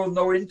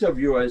no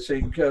interview, I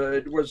think.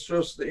 It was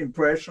just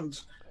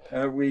impressions.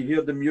 We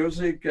hear the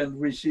music and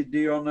we see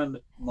Dion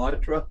and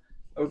Neutra.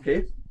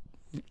 Okay.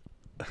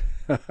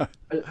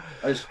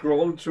 I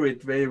scrolled through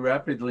it very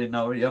rapidly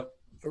now, yeah.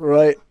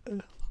 Right.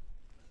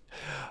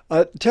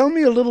 Tell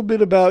me a little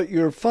bit about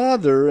your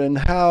father and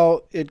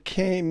how it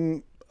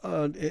came,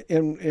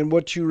 and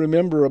what you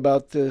remember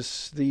about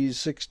these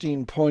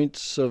 16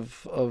 points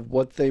of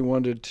what they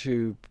wanted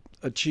to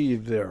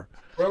achieve there.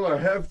 Well, I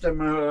have them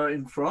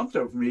in front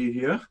of me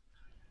here.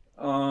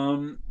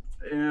 And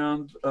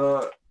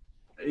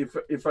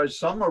if I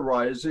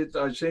summarize it,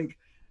 I think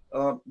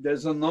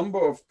there's a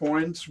number of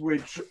points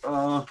which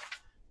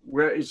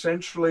were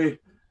essentially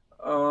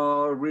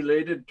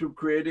related to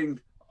creating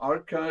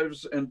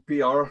archives and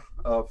PR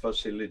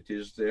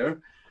facilities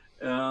there.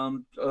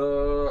 And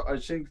I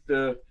think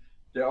the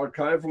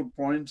archival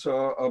points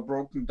are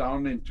broken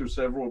down into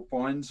several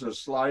points: a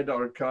slide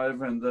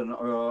archive and an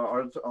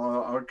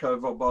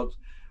archive about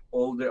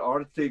all the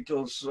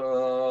articles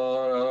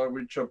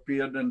which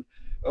appeared in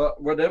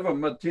whatever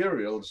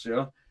materials,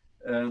 yeah.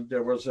 And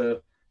there was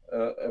a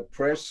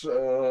press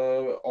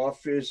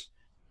office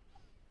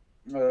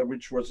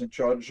which was in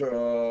charge,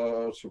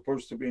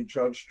 supposed to be in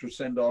charge to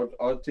send out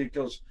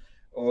articles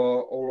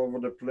all over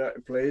the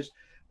place.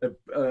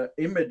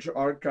 Image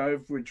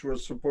archive, which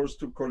was supposed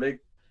to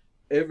collect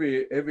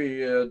every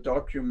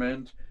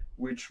document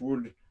which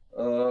would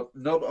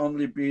not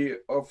only be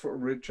of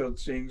Richard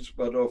things,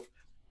 but of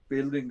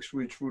buildings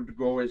which would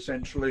go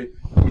essentially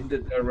in the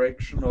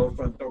direction of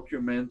and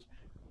document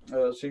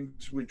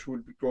things which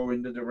would go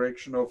in the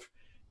direction of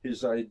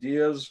his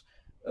ideas.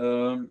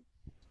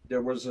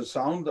 There was a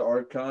sound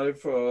archive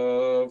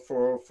for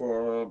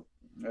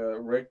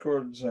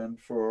records and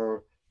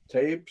for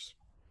tapes.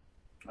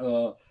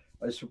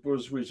 I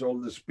suppose with all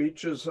the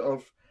speeches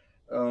of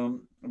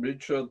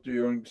Richard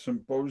during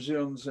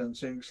symposiums and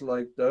things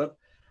like that.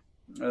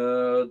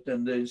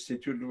 Then the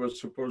institute was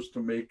supposed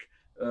to make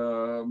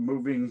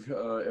moving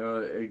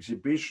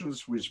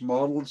exhibitions with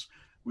models,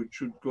 which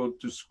should go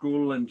to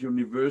school and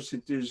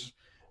universities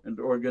and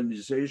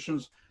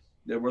organizations.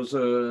 There was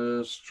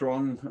a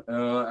strong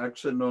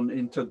accent on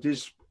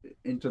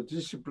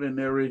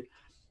interdisciplinary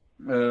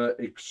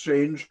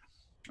exchange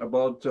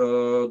about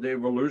the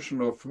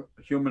evolution of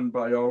human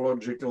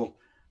biological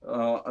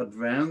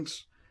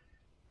advance.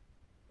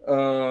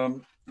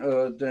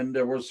 Then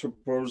there was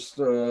supposed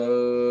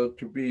to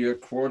be a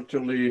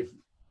quarterly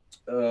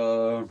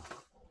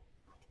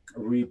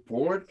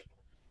report,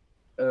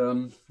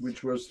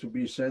 which was to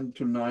be sent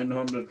to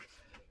 900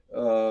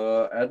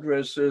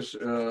 addresses,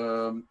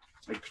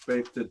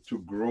 expected to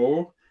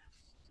grow,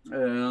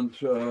 and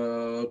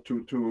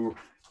to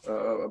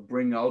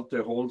bring out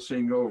the whole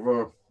thing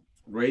over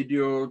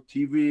radio.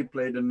 TV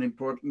played an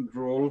important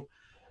role.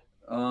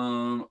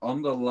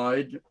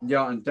 Underlined,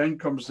 yeah, and then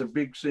comes the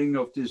big thing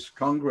of this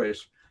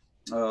Congress,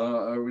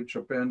 which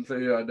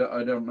apparently I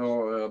don't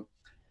know.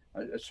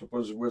 I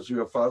suppose it was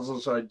your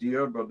father's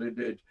idea, but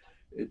it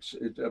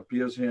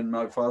appears here in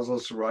my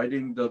father's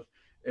writing that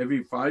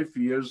every 5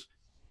 years,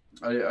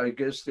 I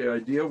guess the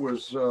idea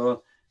was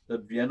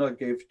that Vienna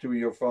gave to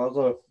your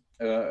father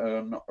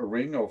a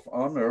ring of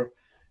honor,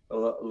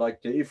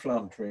 like the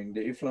Ifland ring.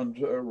 The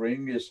Ifland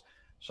ring is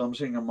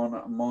something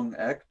among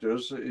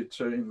actors. It's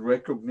in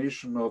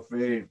recognition of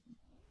a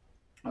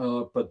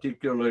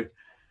particular,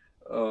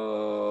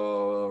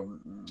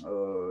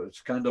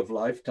 it's kind of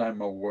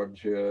lifetime award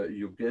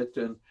you get,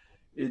 and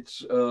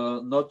it's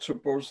not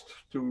supposed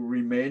to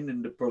remain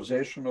in the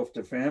possession of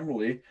the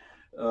family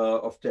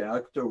of the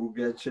actor who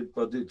gets it,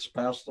 but it's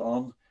passed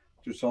on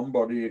to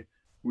somebody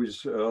who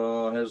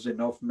has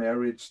enough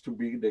merits to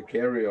be the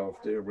carrier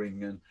of the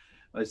ring. And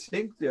I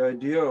think the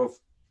idea of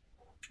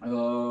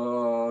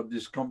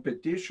this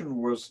competition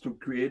was to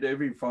create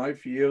every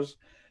 5 years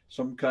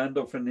some kind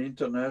of an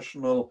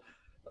international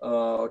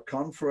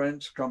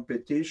conference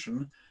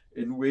competition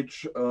in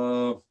which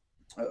a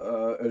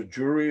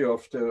jury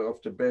of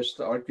the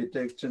best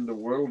architects in the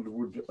world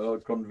would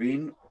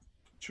convene,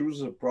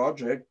 choose a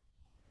project,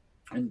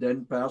 and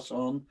then pass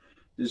on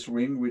this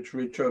ring which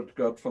Richard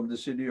got from the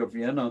city of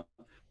Vienna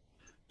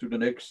to the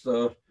next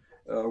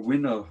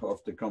winner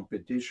of the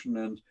competition.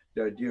 And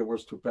the idea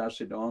was to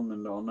pass it on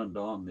and on and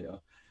on. Yeah.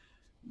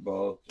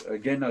 But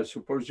again, I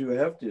suppose you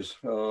have this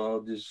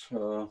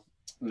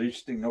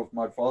listing of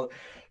my father.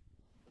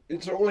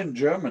 It's all in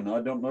German.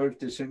 I don't know if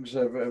these things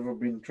have ever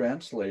been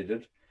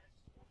translated.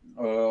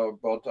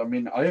 But I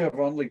mean, I have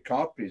only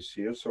copies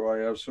here, so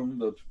I assume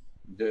that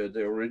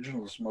the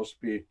originals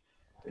must be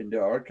in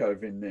the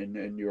archive,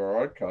 in your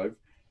archive.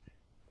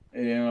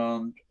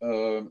 And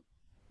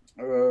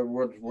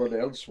what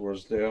else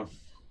was there?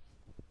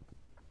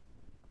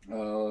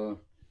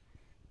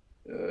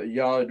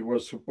 Yeah, it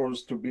was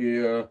supposed to be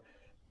a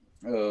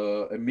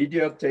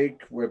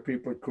mediathek where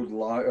people could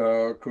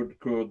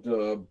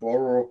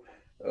borrow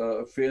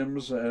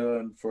films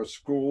and for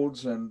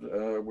schools, and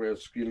where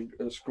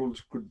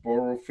schools could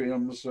borrow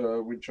films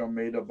which are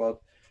made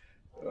about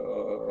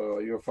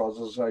your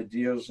father's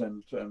ideas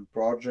and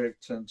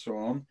projects and so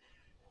on.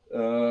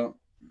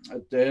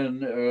 Then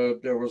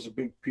there was a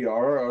big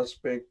PR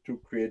aspect to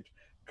create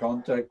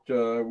contact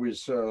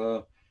with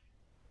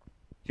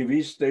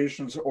TV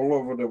stations all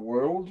over the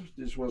world.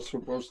 This was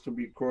supposed to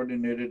be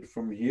coordinated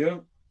from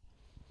here.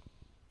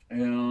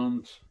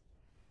 And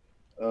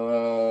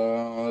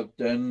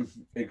then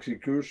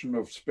execution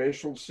of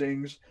special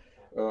things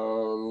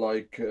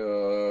like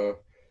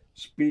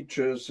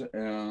speeches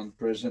and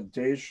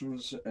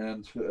presentations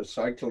and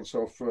cycles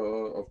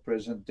of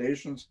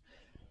presentations.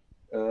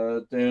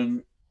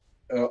 Then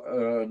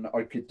an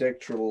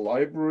architectural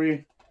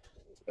library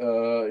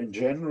in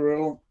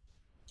general,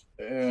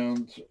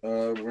 and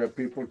where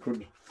people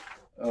could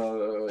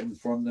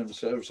inform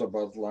themselves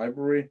about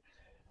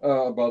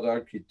about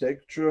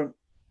architecture.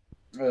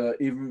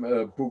 Even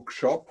a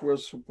bookshop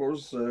was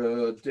supposed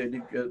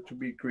to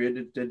be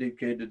created,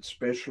 dedicated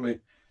specially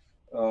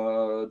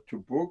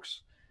to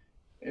books,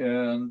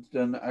 and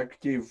then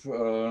active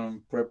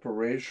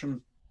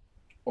preparation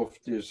of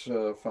this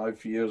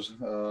 5 years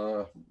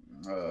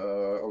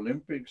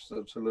Olympics.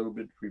 That's a little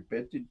bit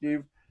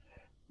repetitive.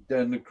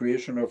 Then the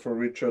creation of a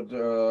Richard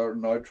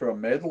Neutra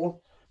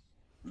medal,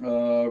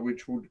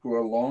 which would go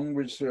along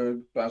with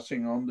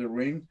passing on the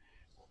ring,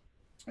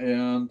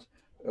 and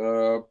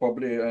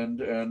probably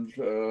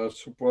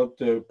support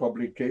the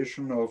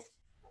publication of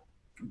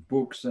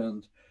books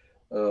and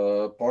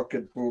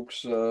pocket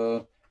books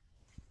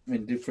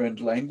in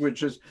different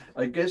languages.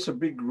 I guess a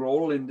big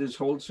role in this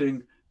whole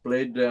thing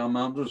played the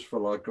Amandus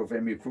Verlag of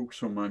Emmy Fuchs,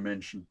 whom I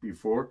mentioned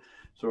before.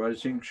 So I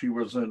think she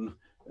was an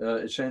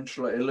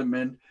essential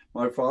element.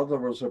 My father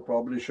was a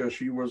publisher,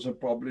 she was a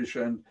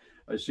publisher, and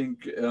I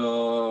think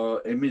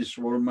Emmy's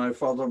role, my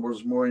father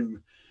was more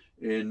in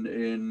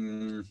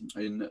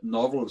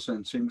novels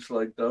and things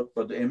like that,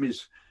 but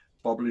Emmy's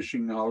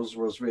publishing house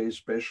was very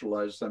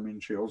specialized. I mean,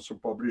 she also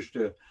published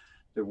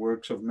the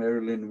works of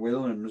Marilyn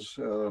Williams,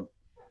 who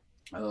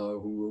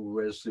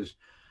has this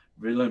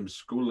Williams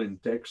School in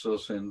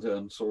Texas,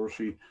 and so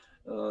she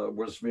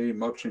was very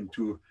much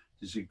into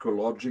this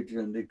ecological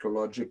and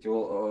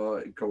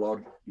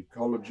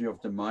ecology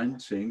of the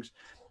mind things,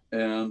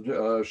 and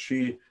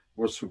she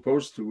was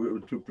supposed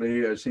to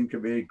play, I think, a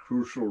very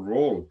crucial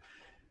role.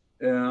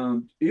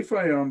 And if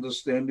I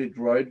understand it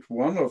right,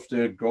 one of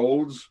the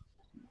goals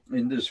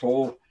in this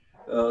whole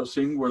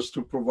thing was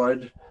to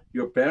provide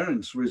your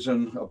parents with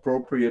an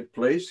appropriate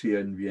place here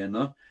in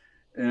Vienna.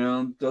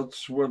 And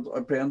that's what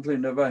apparently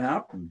never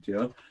happened.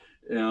 Yeah.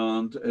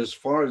 And as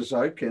far as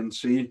I can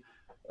see,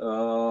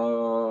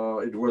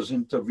 it was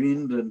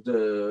intervened, and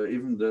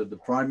even the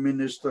prime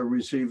minister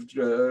received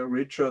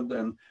Richard,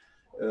 and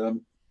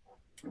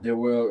there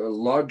were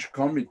large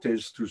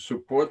committees to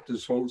support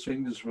this whole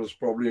thing. This was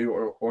probably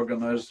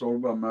organized all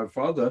by my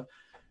father.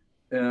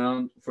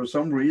 And for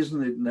some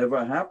reason, it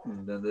never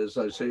happened. And as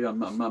I say,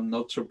 I'm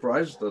not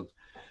surprised that,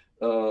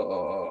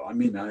 I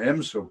mean, I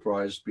am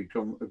surprised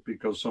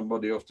because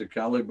somebody of the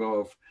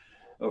caliber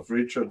of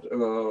Richard,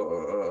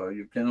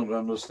 you cannot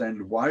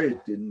understand why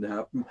it didn't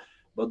happen.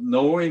 But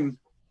knowing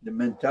the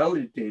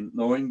mentality,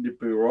 knowing the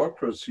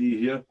bureaucracy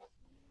here,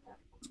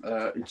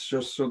 it's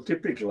just so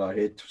typical, I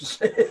hate to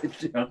say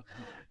it. Yeah?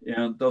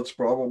 And that's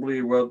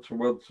probably what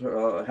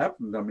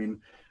happened. I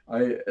mean,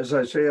 as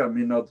I say, I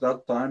mean, at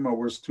that time I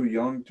was too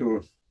young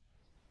to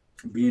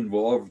be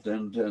involved,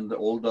 and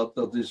all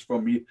that is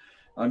for me.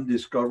 I'm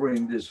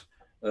discovering this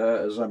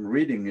as I'm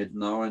reading it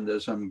now and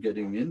as I'm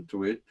getting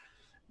into it.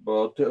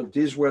 But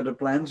these were the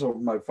plans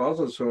of my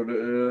father. So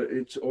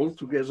it's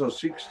altogether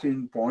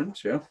 16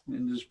 points, yeah,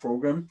 in this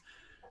program,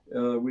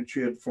 which he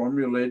had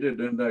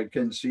formulated. And I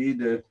can see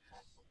there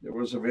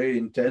was a very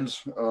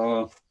intense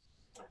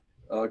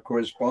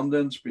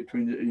correspondence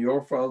between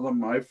your father,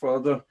 my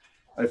father,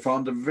 I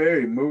found a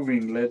very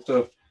moving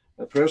letter,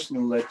 a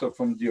personal letter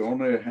from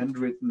Dione, a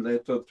handwritten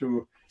letter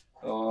to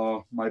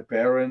my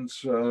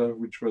parents,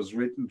 which was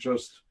written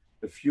just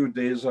a few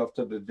days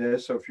after the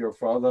death of your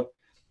father,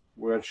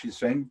 where she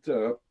thanked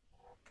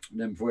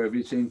them for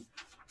everything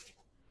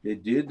they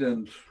did.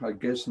 And I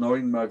guess,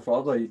 knowing my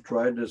father, he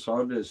tried as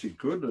hard as he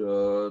could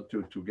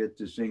to get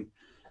this thing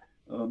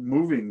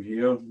moving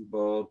here.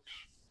 But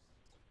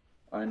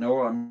I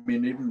know, I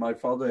mean, even my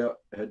father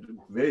had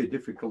a very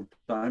difficult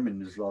time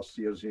in his last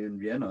years here in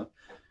Vienna.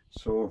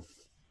 So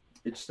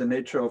it's the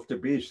nature of the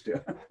beast. Yeah.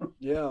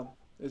 Yeah,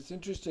 it's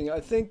interesting. I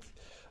think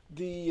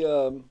the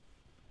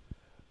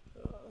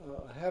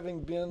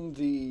having been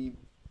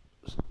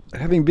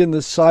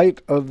the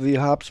site of the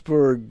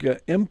Habsburg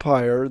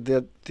Empire,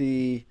 that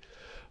the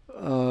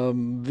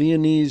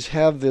Viennese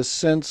have this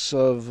sense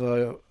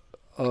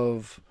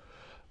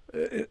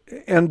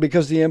and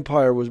because the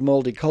empire was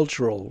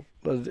multicultural,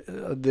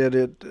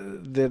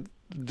 that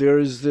there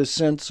is this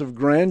sense of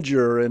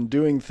grandeur and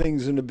doing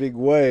things in a big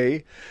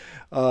way,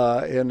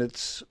 and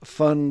it's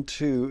fun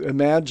to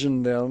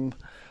imagine them.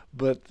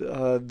 But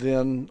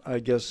then I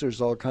guess there's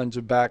all kinds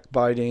of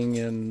backbiting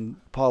and Oh,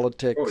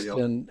 politics yeah.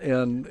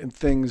 and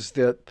things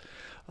that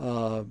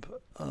uh,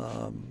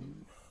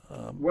 um,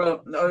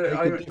 Well, make it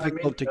I mean,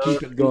 difficult to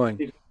keep it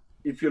going.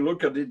 if you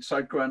look at it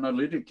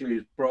psychoanalytically,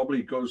 it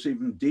probably goes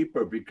even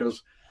deeper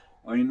because,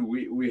 I mean,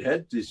 we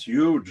had this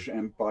huge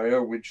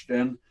empire, which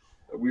then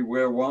we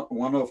were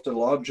one of the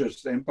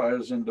largest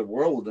empires in the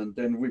world, and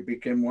then we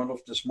became one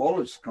of the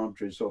smallest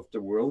countries of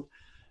the world.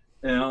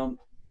 And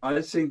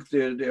I think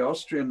the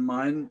Austrian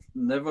mind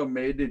never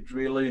made it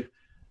really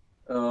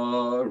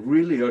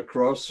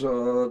across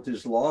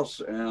this loss.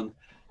 And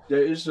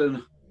there is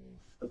a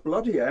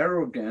bloody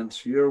arrogance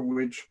here,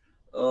 which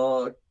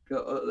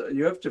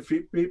you have to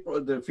feel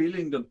people the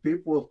feeling that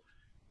people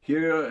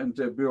here and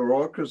the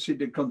bureaucracy,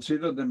 they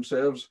consider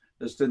themselves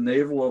as the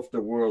navel of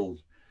the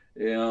world.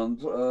 And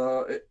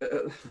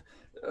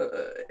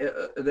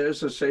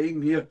there's a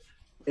saying here: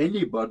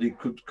 anybody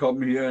could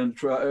come here and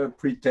try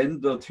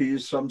pretend that he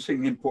is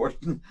something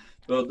important,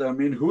 but I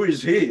mean, who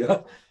is he?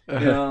 Yeah,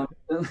 and,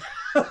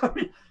 I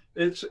mean,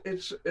 it's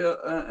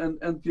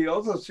and the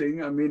other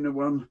thing, I mean,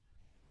 one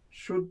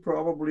should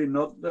probably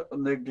not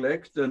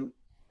neglect, and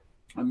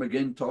I'm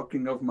again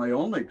talking of my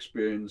own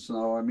experience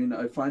now. I mean,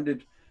 I find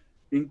it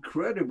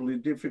incredibly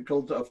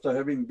difficult after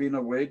having been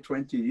away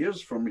 20 years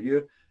from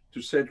here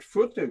to set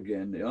foot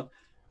again, yeah,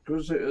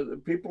 because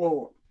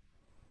people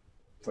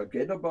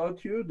forget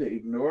about you, they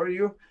ignore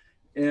you.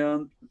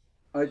 And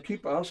I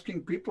keep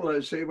asking people,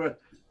 I say, well,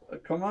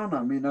 come on,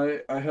 I mean,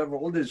 I have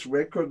all these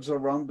records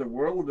around the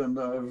world and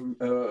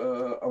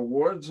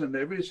awards and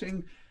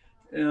everything.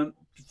 And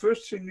the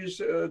first thing is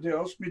they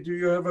ask me, do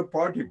you have a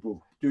party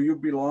book? Do you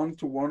belong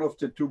to one of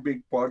the two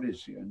big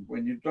parties here? And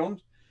when you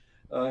don't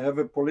have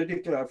a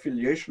political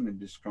affiliation in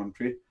this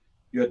country,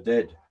 you're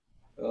dead.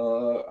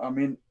 I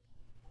mean,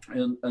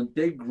 and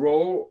they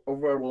grow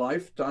over a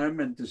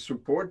lifetime and they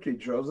support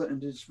each other,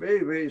 and it's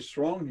very, very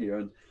strong here.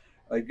 And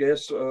I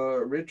guess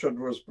Richard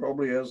was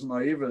probably as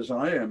naive as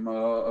I am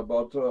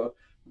about,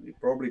 he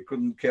probably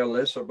couldn't care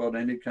less about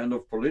any kind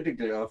of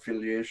political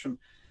affiliation.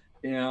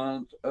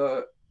 And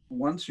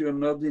once you're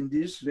not in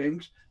these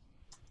things,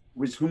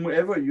 with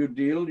whomever you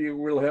deal, you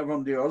will have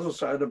on the other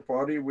side a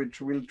party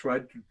which will try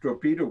to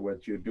torpedo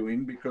what you're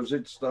doing because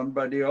it's done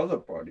by the other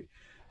party.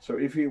 So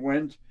if he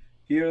went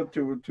here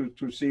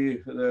to see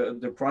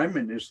the prime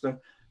minister,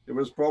 there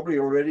was probably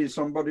already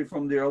somebody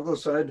from the other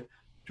side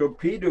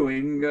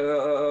torpedoing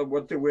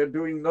what they were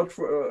doing, not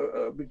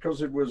for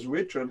because it was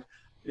Richard,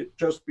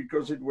 just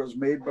because it was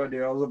made by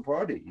the other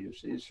party, you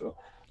see. So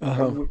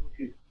that would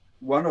be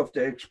one of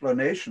the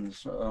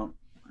explanations.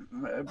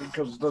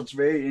 Because that's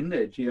very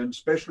innate here, and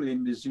especially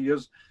in these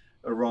years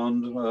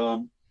around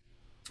the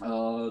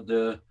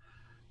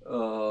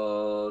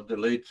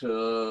late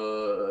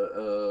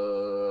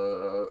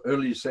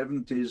early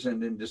 70s,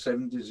 and in the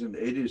 70s and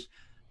 80s,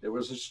 there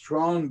was a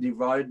strong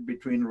divide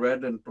between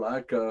red and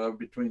black,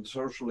 between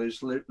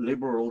socialists,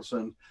 liberals,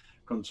 and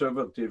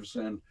conservatives,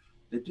 and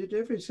they did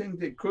everything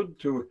they could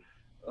to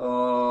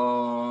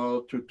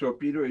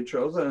torpedo each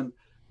other. And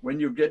when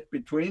you get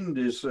between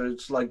this,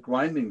 it's like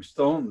grinding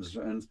stones,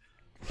 and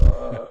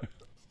it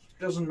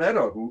doesn't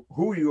matter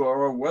who you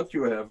are or what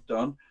you have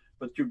done,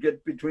 but you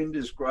get between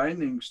these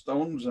grinding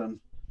stones,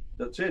 and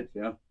that's it.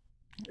 Yeah.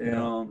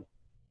 Yeah. I mean,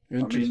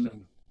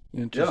 Interesting.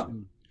 yeah.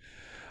 Interesting.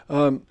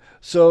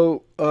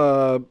 So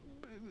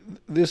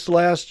this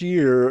last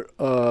year,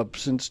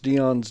 since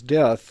Dion's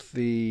death,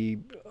 we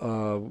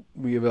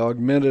have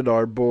augmented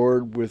our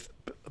board with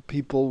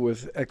people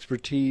with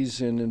expertise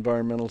in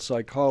environmental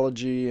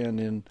psychology and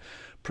in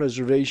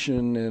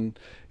preservation, and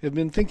have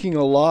been thinking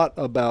a lot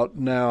about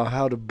now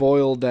how to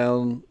boil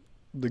down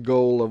the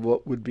goal of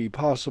what would be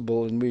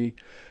possible. And we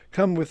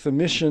come with a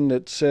mission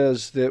that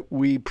says that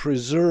we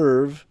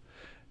preserve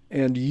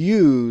and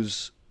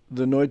use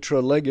the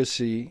Neutra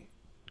legacy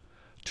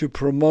to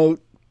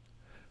promote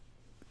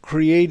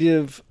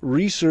creative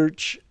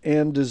research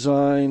and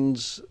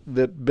designs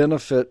that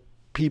benefit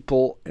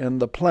people and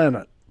the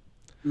planet.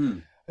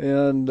 Mm.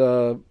 And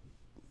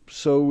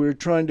so we're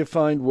trying to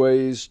find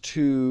ways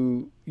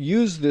to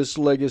use this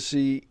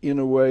legacy in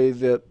a way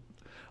that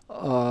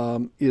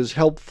is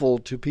helpful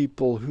to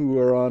people who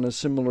are on a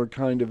similar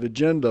kind of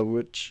agenda,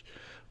 which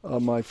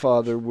my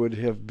father would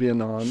have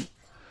been on.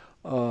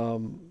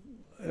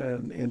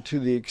 And to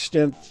the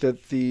extent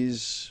that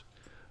these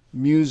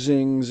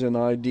musings and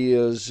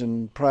ideas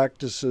and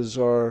practices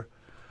are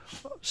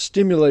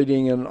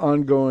stimulating an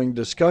ongoing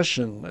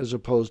discussion as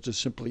opposed to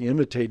simply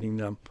imitating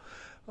them,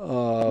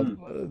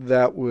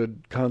 that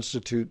would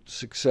constitute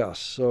success.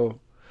 So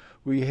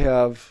we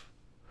have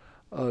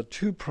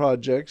two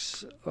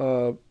projects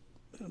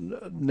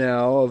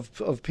now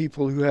of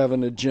people who have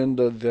an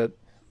agenda that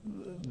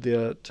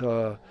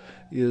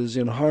is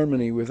in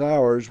harmony with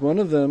ours. One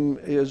of them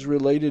is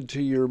related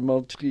to your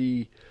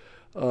multimedia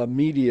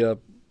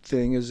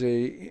thing. Is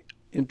a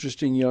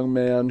interesting young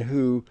man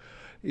who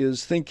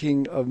is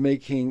thinking of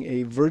making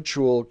a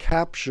virtual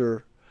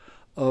capture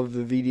of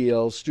the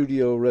VDL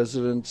studio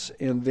residence,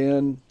 and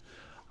then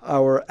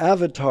our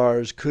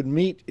avatars could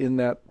meet in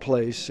that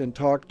place and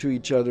talk to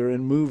each other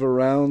and move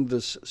around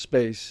this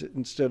space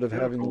instead of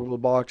having little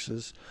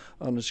boxes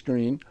on the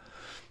screen.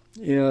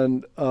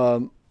 And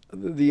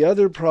the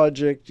other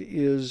project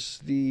is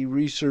the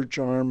research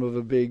arm of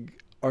a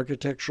big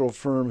architectural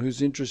firm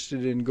who's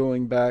interested in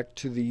going back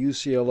to the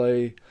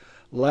UCLA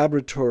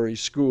laboratory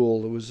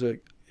school. It was a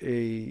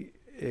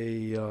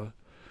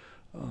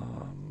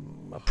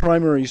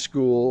primary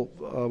school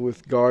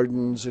with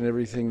gardens and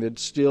everything that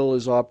still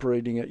is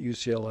operating at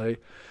UCLA,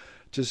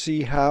 to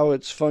see how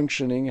it's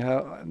functioning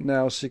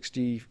now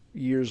 60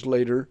 years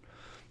later,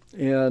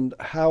 and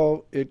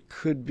how it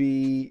could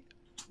be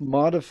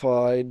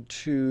modified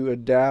to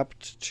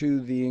adapt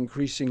to the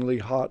increasingly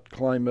hot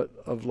climate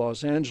of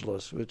Los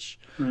Angeles, which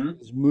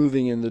is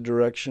moving in the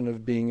direction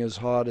of being as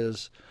hot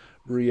as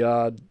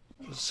Riyadh,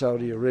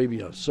 Saudi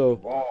Arabia. So,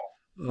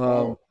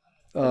 wow.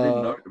 I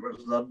didn't know it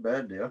was that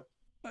bad,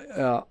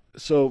 yeah.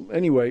 So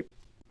anyway,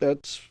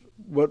 that's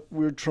what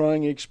we're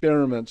trying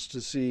experiments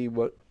to see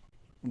what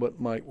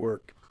might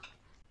work.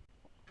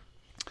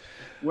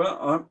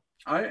 Well,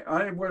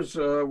 I was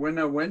when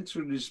I went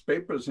through these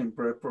papers in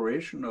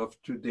preparation of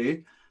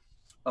today,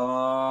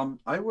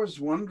 I was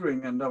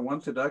wondering, and I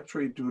wanted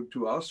actually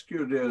to ask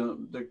you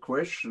the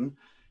question,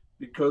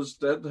 because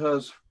that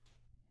has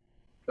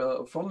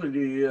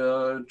funnily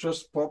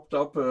just popped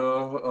up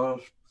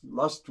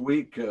last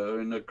week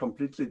in a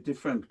completely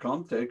different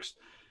context.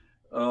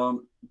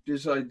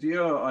 This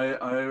idea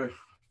I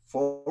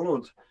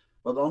followed,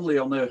 but only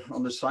on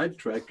a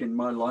sidetrack in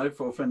my life,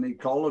 of an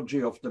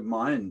ecology of the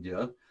mind.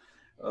 Yeah,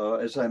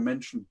 as I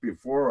mentioned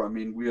before, I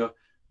mean, we are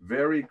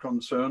very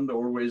concerned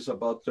always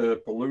about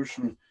the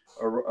pollution,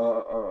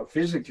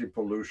 physical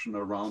pollution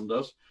around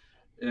us,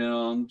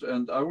 and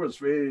I was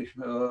very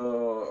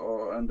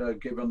and I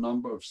gave a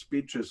number of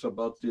speeches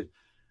about the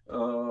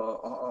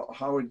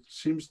how it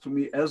seems to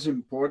me as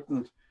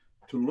important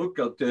to look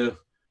at the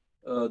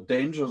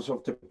dangers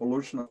of the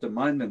pollution of the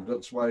mind, and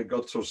that's why I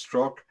got so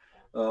struck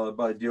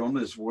by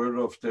Dione's word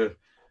of the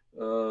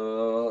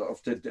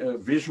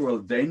visual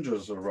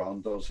dangers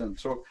around us. And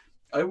so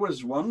I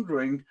was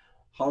wondering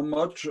how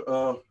much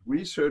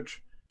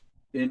research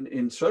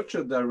in such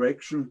a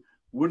direction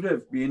would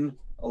have been,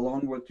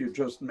 along what you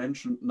just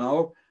mentioned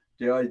now,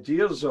 the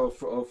ideas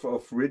of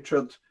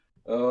Richard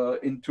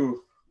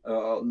into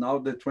now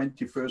the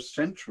 21st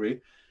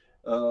century,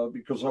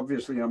 because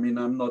obviously, I mean,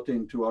 I'm not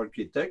into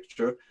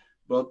architecture,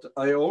 but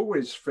I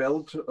always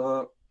felt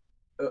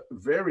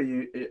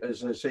very,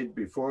 as I said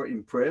before,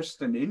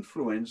 impressed and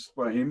influenced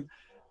by him,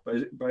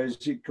 by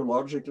his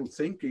ecological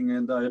thinking.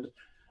 And I had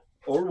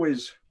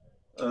always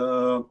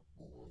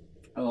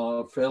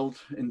felt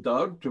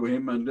endowed to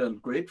him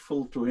and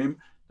grateful to him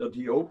that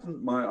he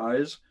opened my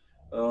eyes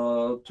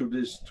to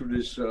this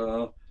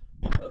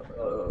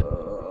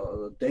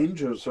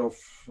dangers of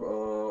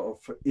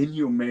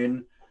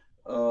inhumane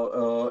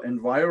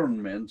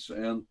environments.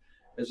 And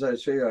as I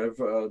say,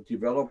 I've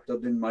developed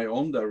that in my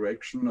own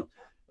direction,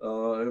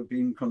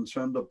 being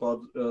concerned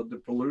about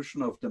the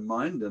pollution of the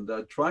mind. And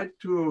I tried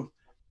to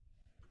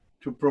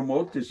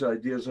promote these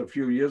ideas a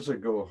few years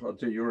ago at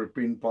the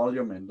European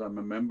Parliament. I'm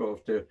a member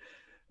of the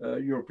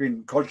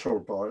European Cultural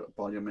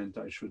Parliament,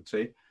 I should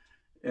say.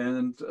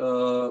 And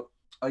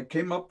I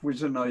came up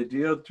with an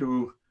idea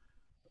to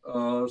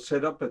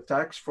set up a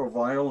tax for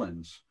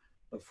violence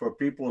for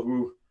people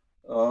who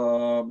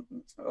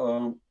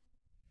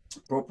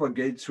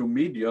propagate through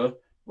media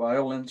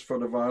violence for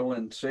the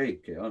violence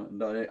sake. Yeah?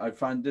 And I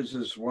find this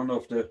is one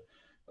of the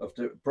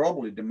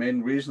probably the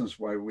main reasons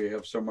why we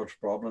have so much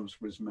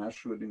problems with mass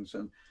shootings.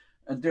 And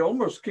they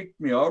almost kicked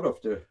me out of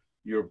the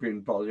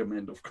European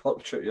Parliament of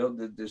Culture. Yeah?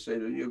 They say,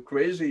 you're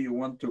crazy, you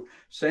want to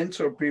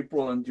censor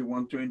people and you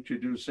want to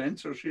introduce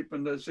censorship.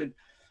 And I said,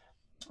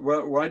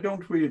 well, why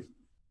don't we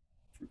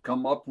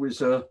come up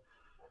with a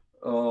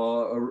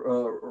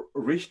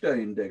Richter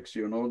index,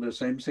 you know, the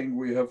same thing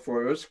we have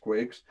for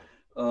earthquakes.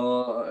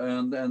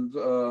 And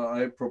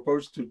I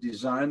proposed to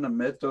design a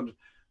method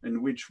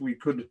in which we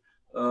could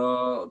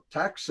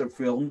tax a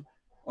film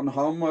on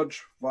how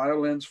much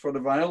violence for the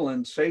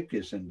violence sake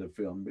is in the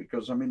film.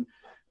 Because, I mean,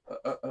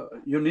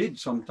 you need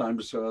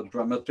sometimes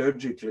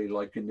dramaturgically,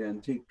 like in the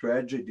antique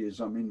tragedies,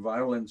 I mean,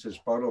 violence is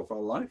part of our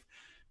life.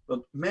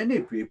 But many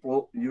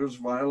people use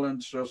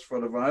violence just for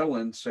the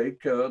violence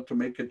sake to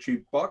make a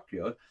cheap buck,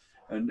 yeah?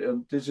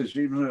 And this is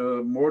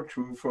even more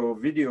true for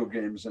video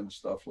games and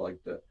stuff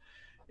like that.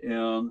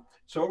 And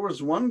so I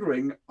was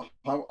wondering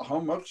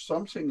how much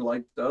something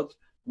like that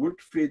would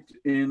fit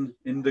in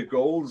the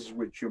goals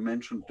which you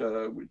mentioned,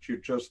 which you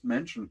just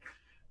mentioned,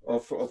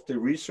 of the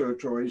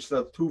research, or is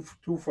that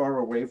too far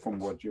away from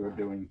what you're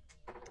doing?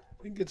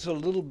 I think it's a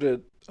little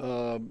bit,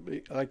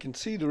 I can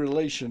see the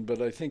relation,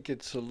 but I think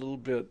it's a little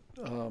bit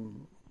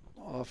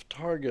off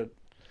target.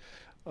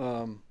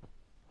 Um,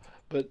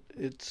 but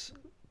it's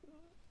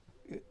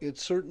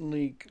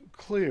certainly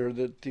clear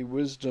that the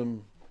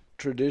wisdom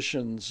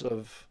traditions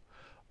of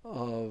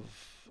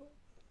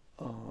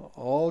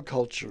all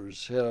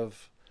cultures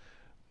have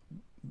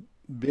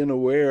been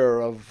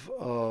aware of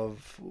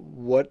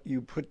what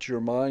you put your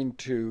mind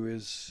to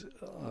is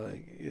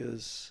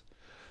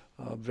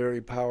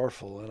very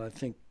powerful, and I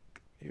think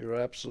you're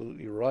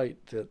absolutely right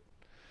that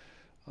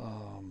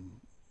um,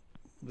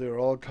 there are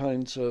all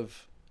kinds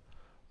of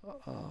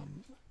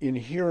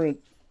inherent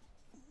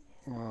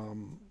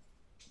um,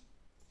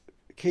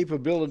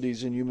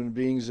 capabilities in human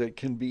beings that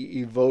can be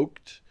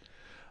evoked,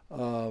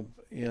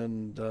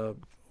 and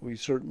we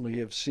certainly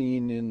have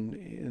seen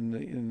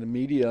in the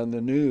media and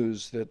the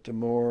news that the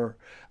more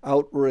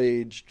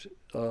outraged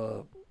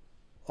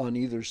on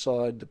either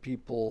side the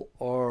people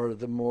are,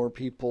 the more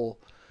people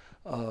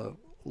uh,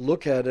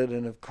 look at it,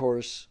 and of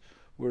course,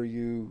 where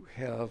you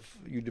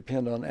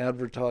depend on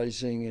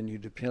advertising and you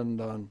depend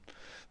on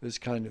this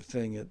kind of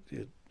thing,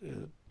 it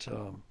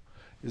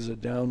is a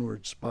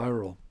downward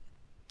spiral.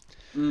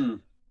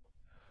 Mm.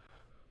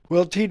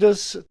 Well,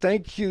 Titus,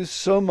 thank you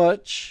so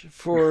much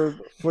for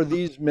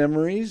these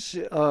memories.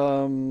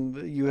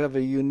 You have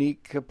a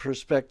unique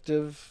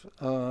perspective,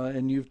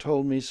 and you've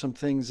told me some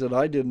things that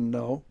I didn't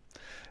know,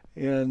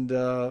 and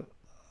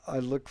I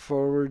look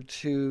forward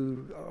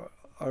to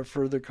our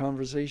further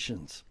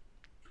conversations.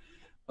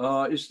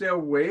 Is there a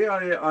way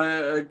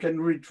I can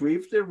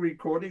retrieve the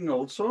recording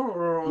also,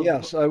 or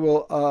Yes, I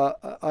will.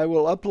 I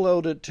will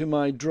upload it to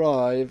my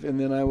drive, and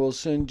then I will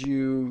send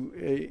you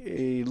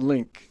a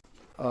link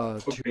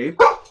to. okay?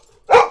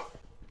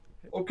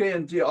 Okay,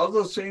 and the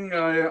other thing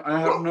I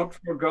have not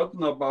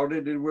forgotten about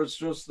it, it was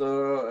just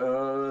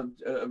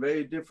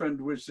very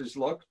different with this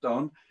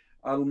lockdown.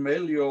 I'll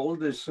mail you all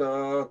this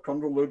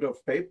convolute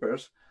of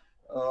papers.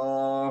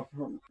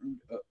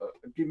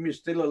 Give me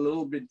still a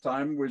little bit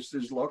time with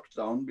this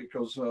lockdown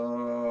because,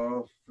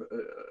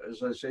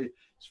 as I say,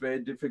 it's very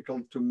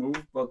difficult to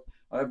move, but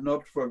I have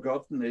not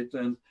forgotten it.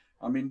 And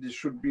I mean, this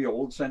should be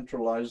all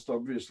centralized,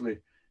 obviously,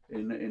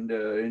 in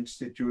the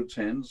institute's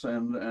hands,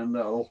 and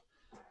I'll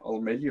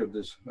mail you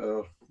this.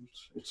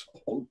 It's a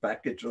whole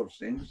package of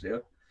things, yeah.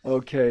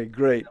 Okay,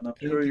 great. And I'm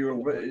sure Thank you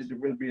so much. it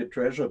will be a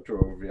treasure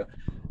trove, yeah.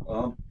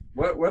 Um,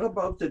 what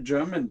about the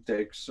German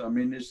texts? I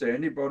mean, is there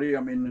anybody?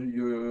 I mean,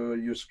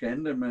 you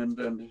scan them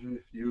and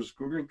use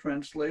Google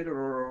Translator,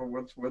 or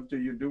what do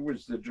you do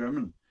with the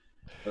German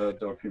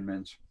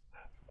documents?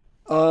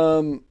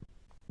 Um,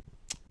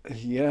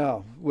 yeah,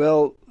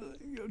 well,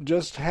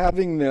 just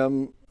having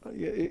them,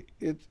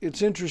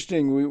 it's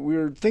interesting.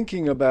 We're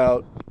thinking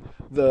about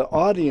the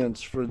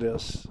audience for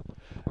this,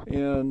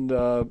 and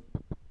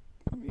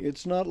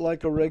it's not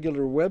like a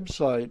regular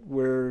website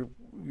where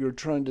you're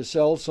trying to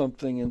sell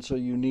something and so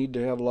you need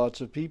to have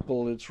lots of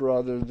people. It's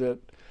rather that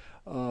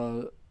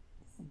uh,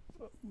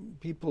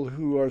 people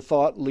who are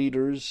thought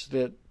leaders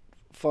that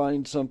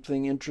find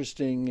something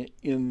interesting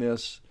in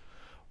this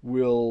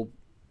will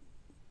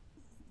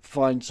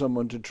find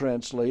someone to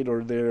translate,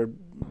 or there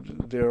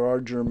are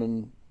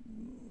German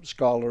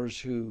scholars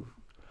who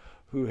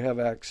have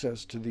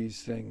access to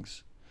these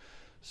things.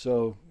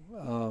 So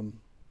um,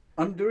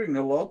 I'm doing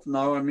a lot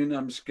now. I mean,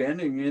 I'm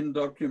scanning in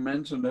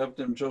documents and have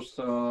them just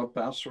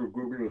pass through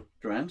Google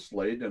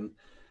Translate, and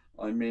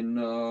I mean,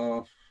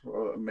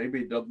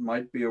 maybe that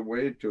might be a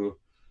way to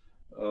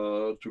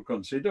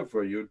consider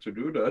for you to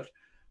do that.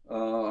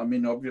 I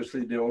mean,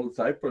 obviously the old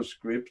typo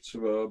scripts,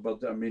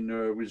 but I mean,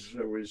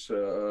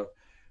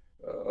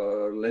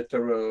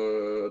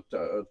 letter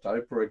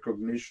type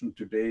recognition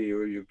today,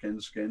 you can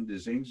scan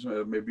these things.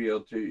 Maybe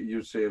at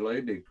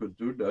UCLA they could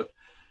do that,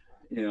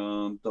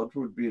 and that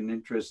would be an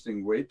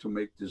interesting way to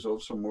make this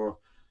also more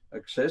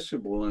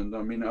accessible. And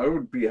I mean, I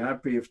would be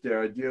happy if the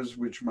ideas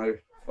which my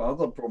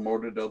father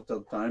promoted at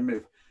that time,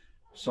 if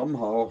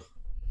somehow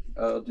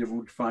they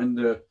would find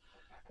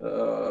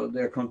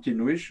their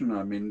continuation.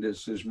 I mean,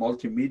 this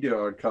multimedia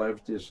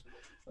archive, this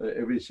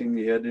everything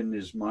he had in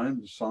his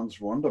mind sounds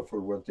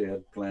wonderful. What they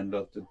had planned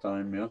at the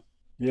time, yeah.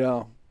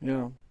 yeah,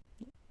 yeah,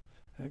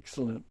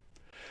 excellent.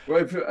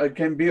 Well, if I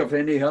can be of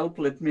any help,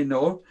 let me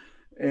know.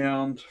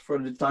 And for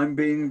the time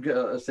being,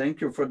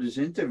 thank you for this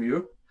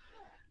interview.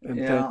 And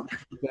Yeah,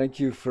 thank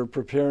you for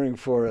preparing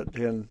for it.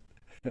 And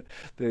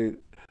the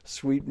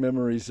sweet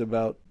memories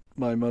about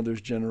my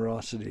mother's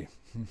generosity.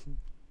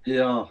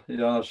 Yeah,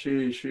 yeah,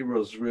 she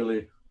was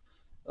really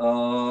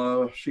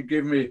she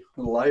gave me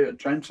a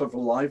chance of a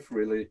life,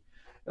 really.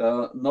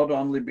 Not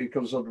only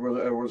because I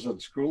was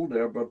at school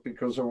there, but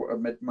because I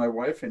met my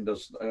wife in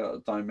this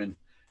time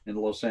in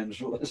Los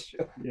Angeles.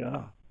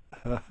 Yeah.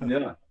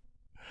 Yeah.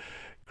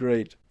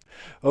 Great.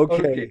 Okay.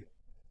 Okay.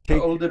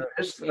 Take All the care.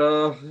 best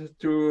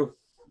to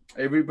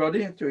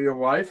everybody, to your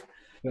wife.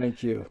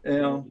 Thank you.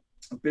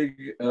 A big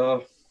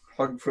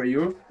hug for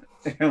you,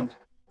 and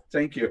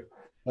thank you.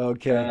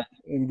 Okay. Uh,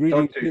 And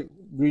talk to you.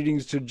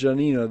 greetings to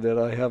Janina that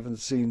I haven't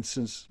seen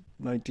since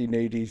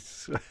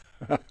 1980s.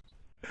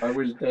 I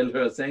will tell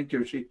her thank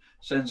you. She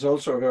sends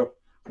also her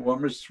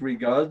warmest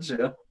regards.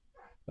 Yeah.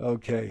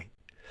 Okay.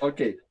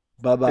 Okay.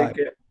 Take Bye-bye.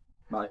 care.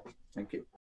 Bye. Thank you.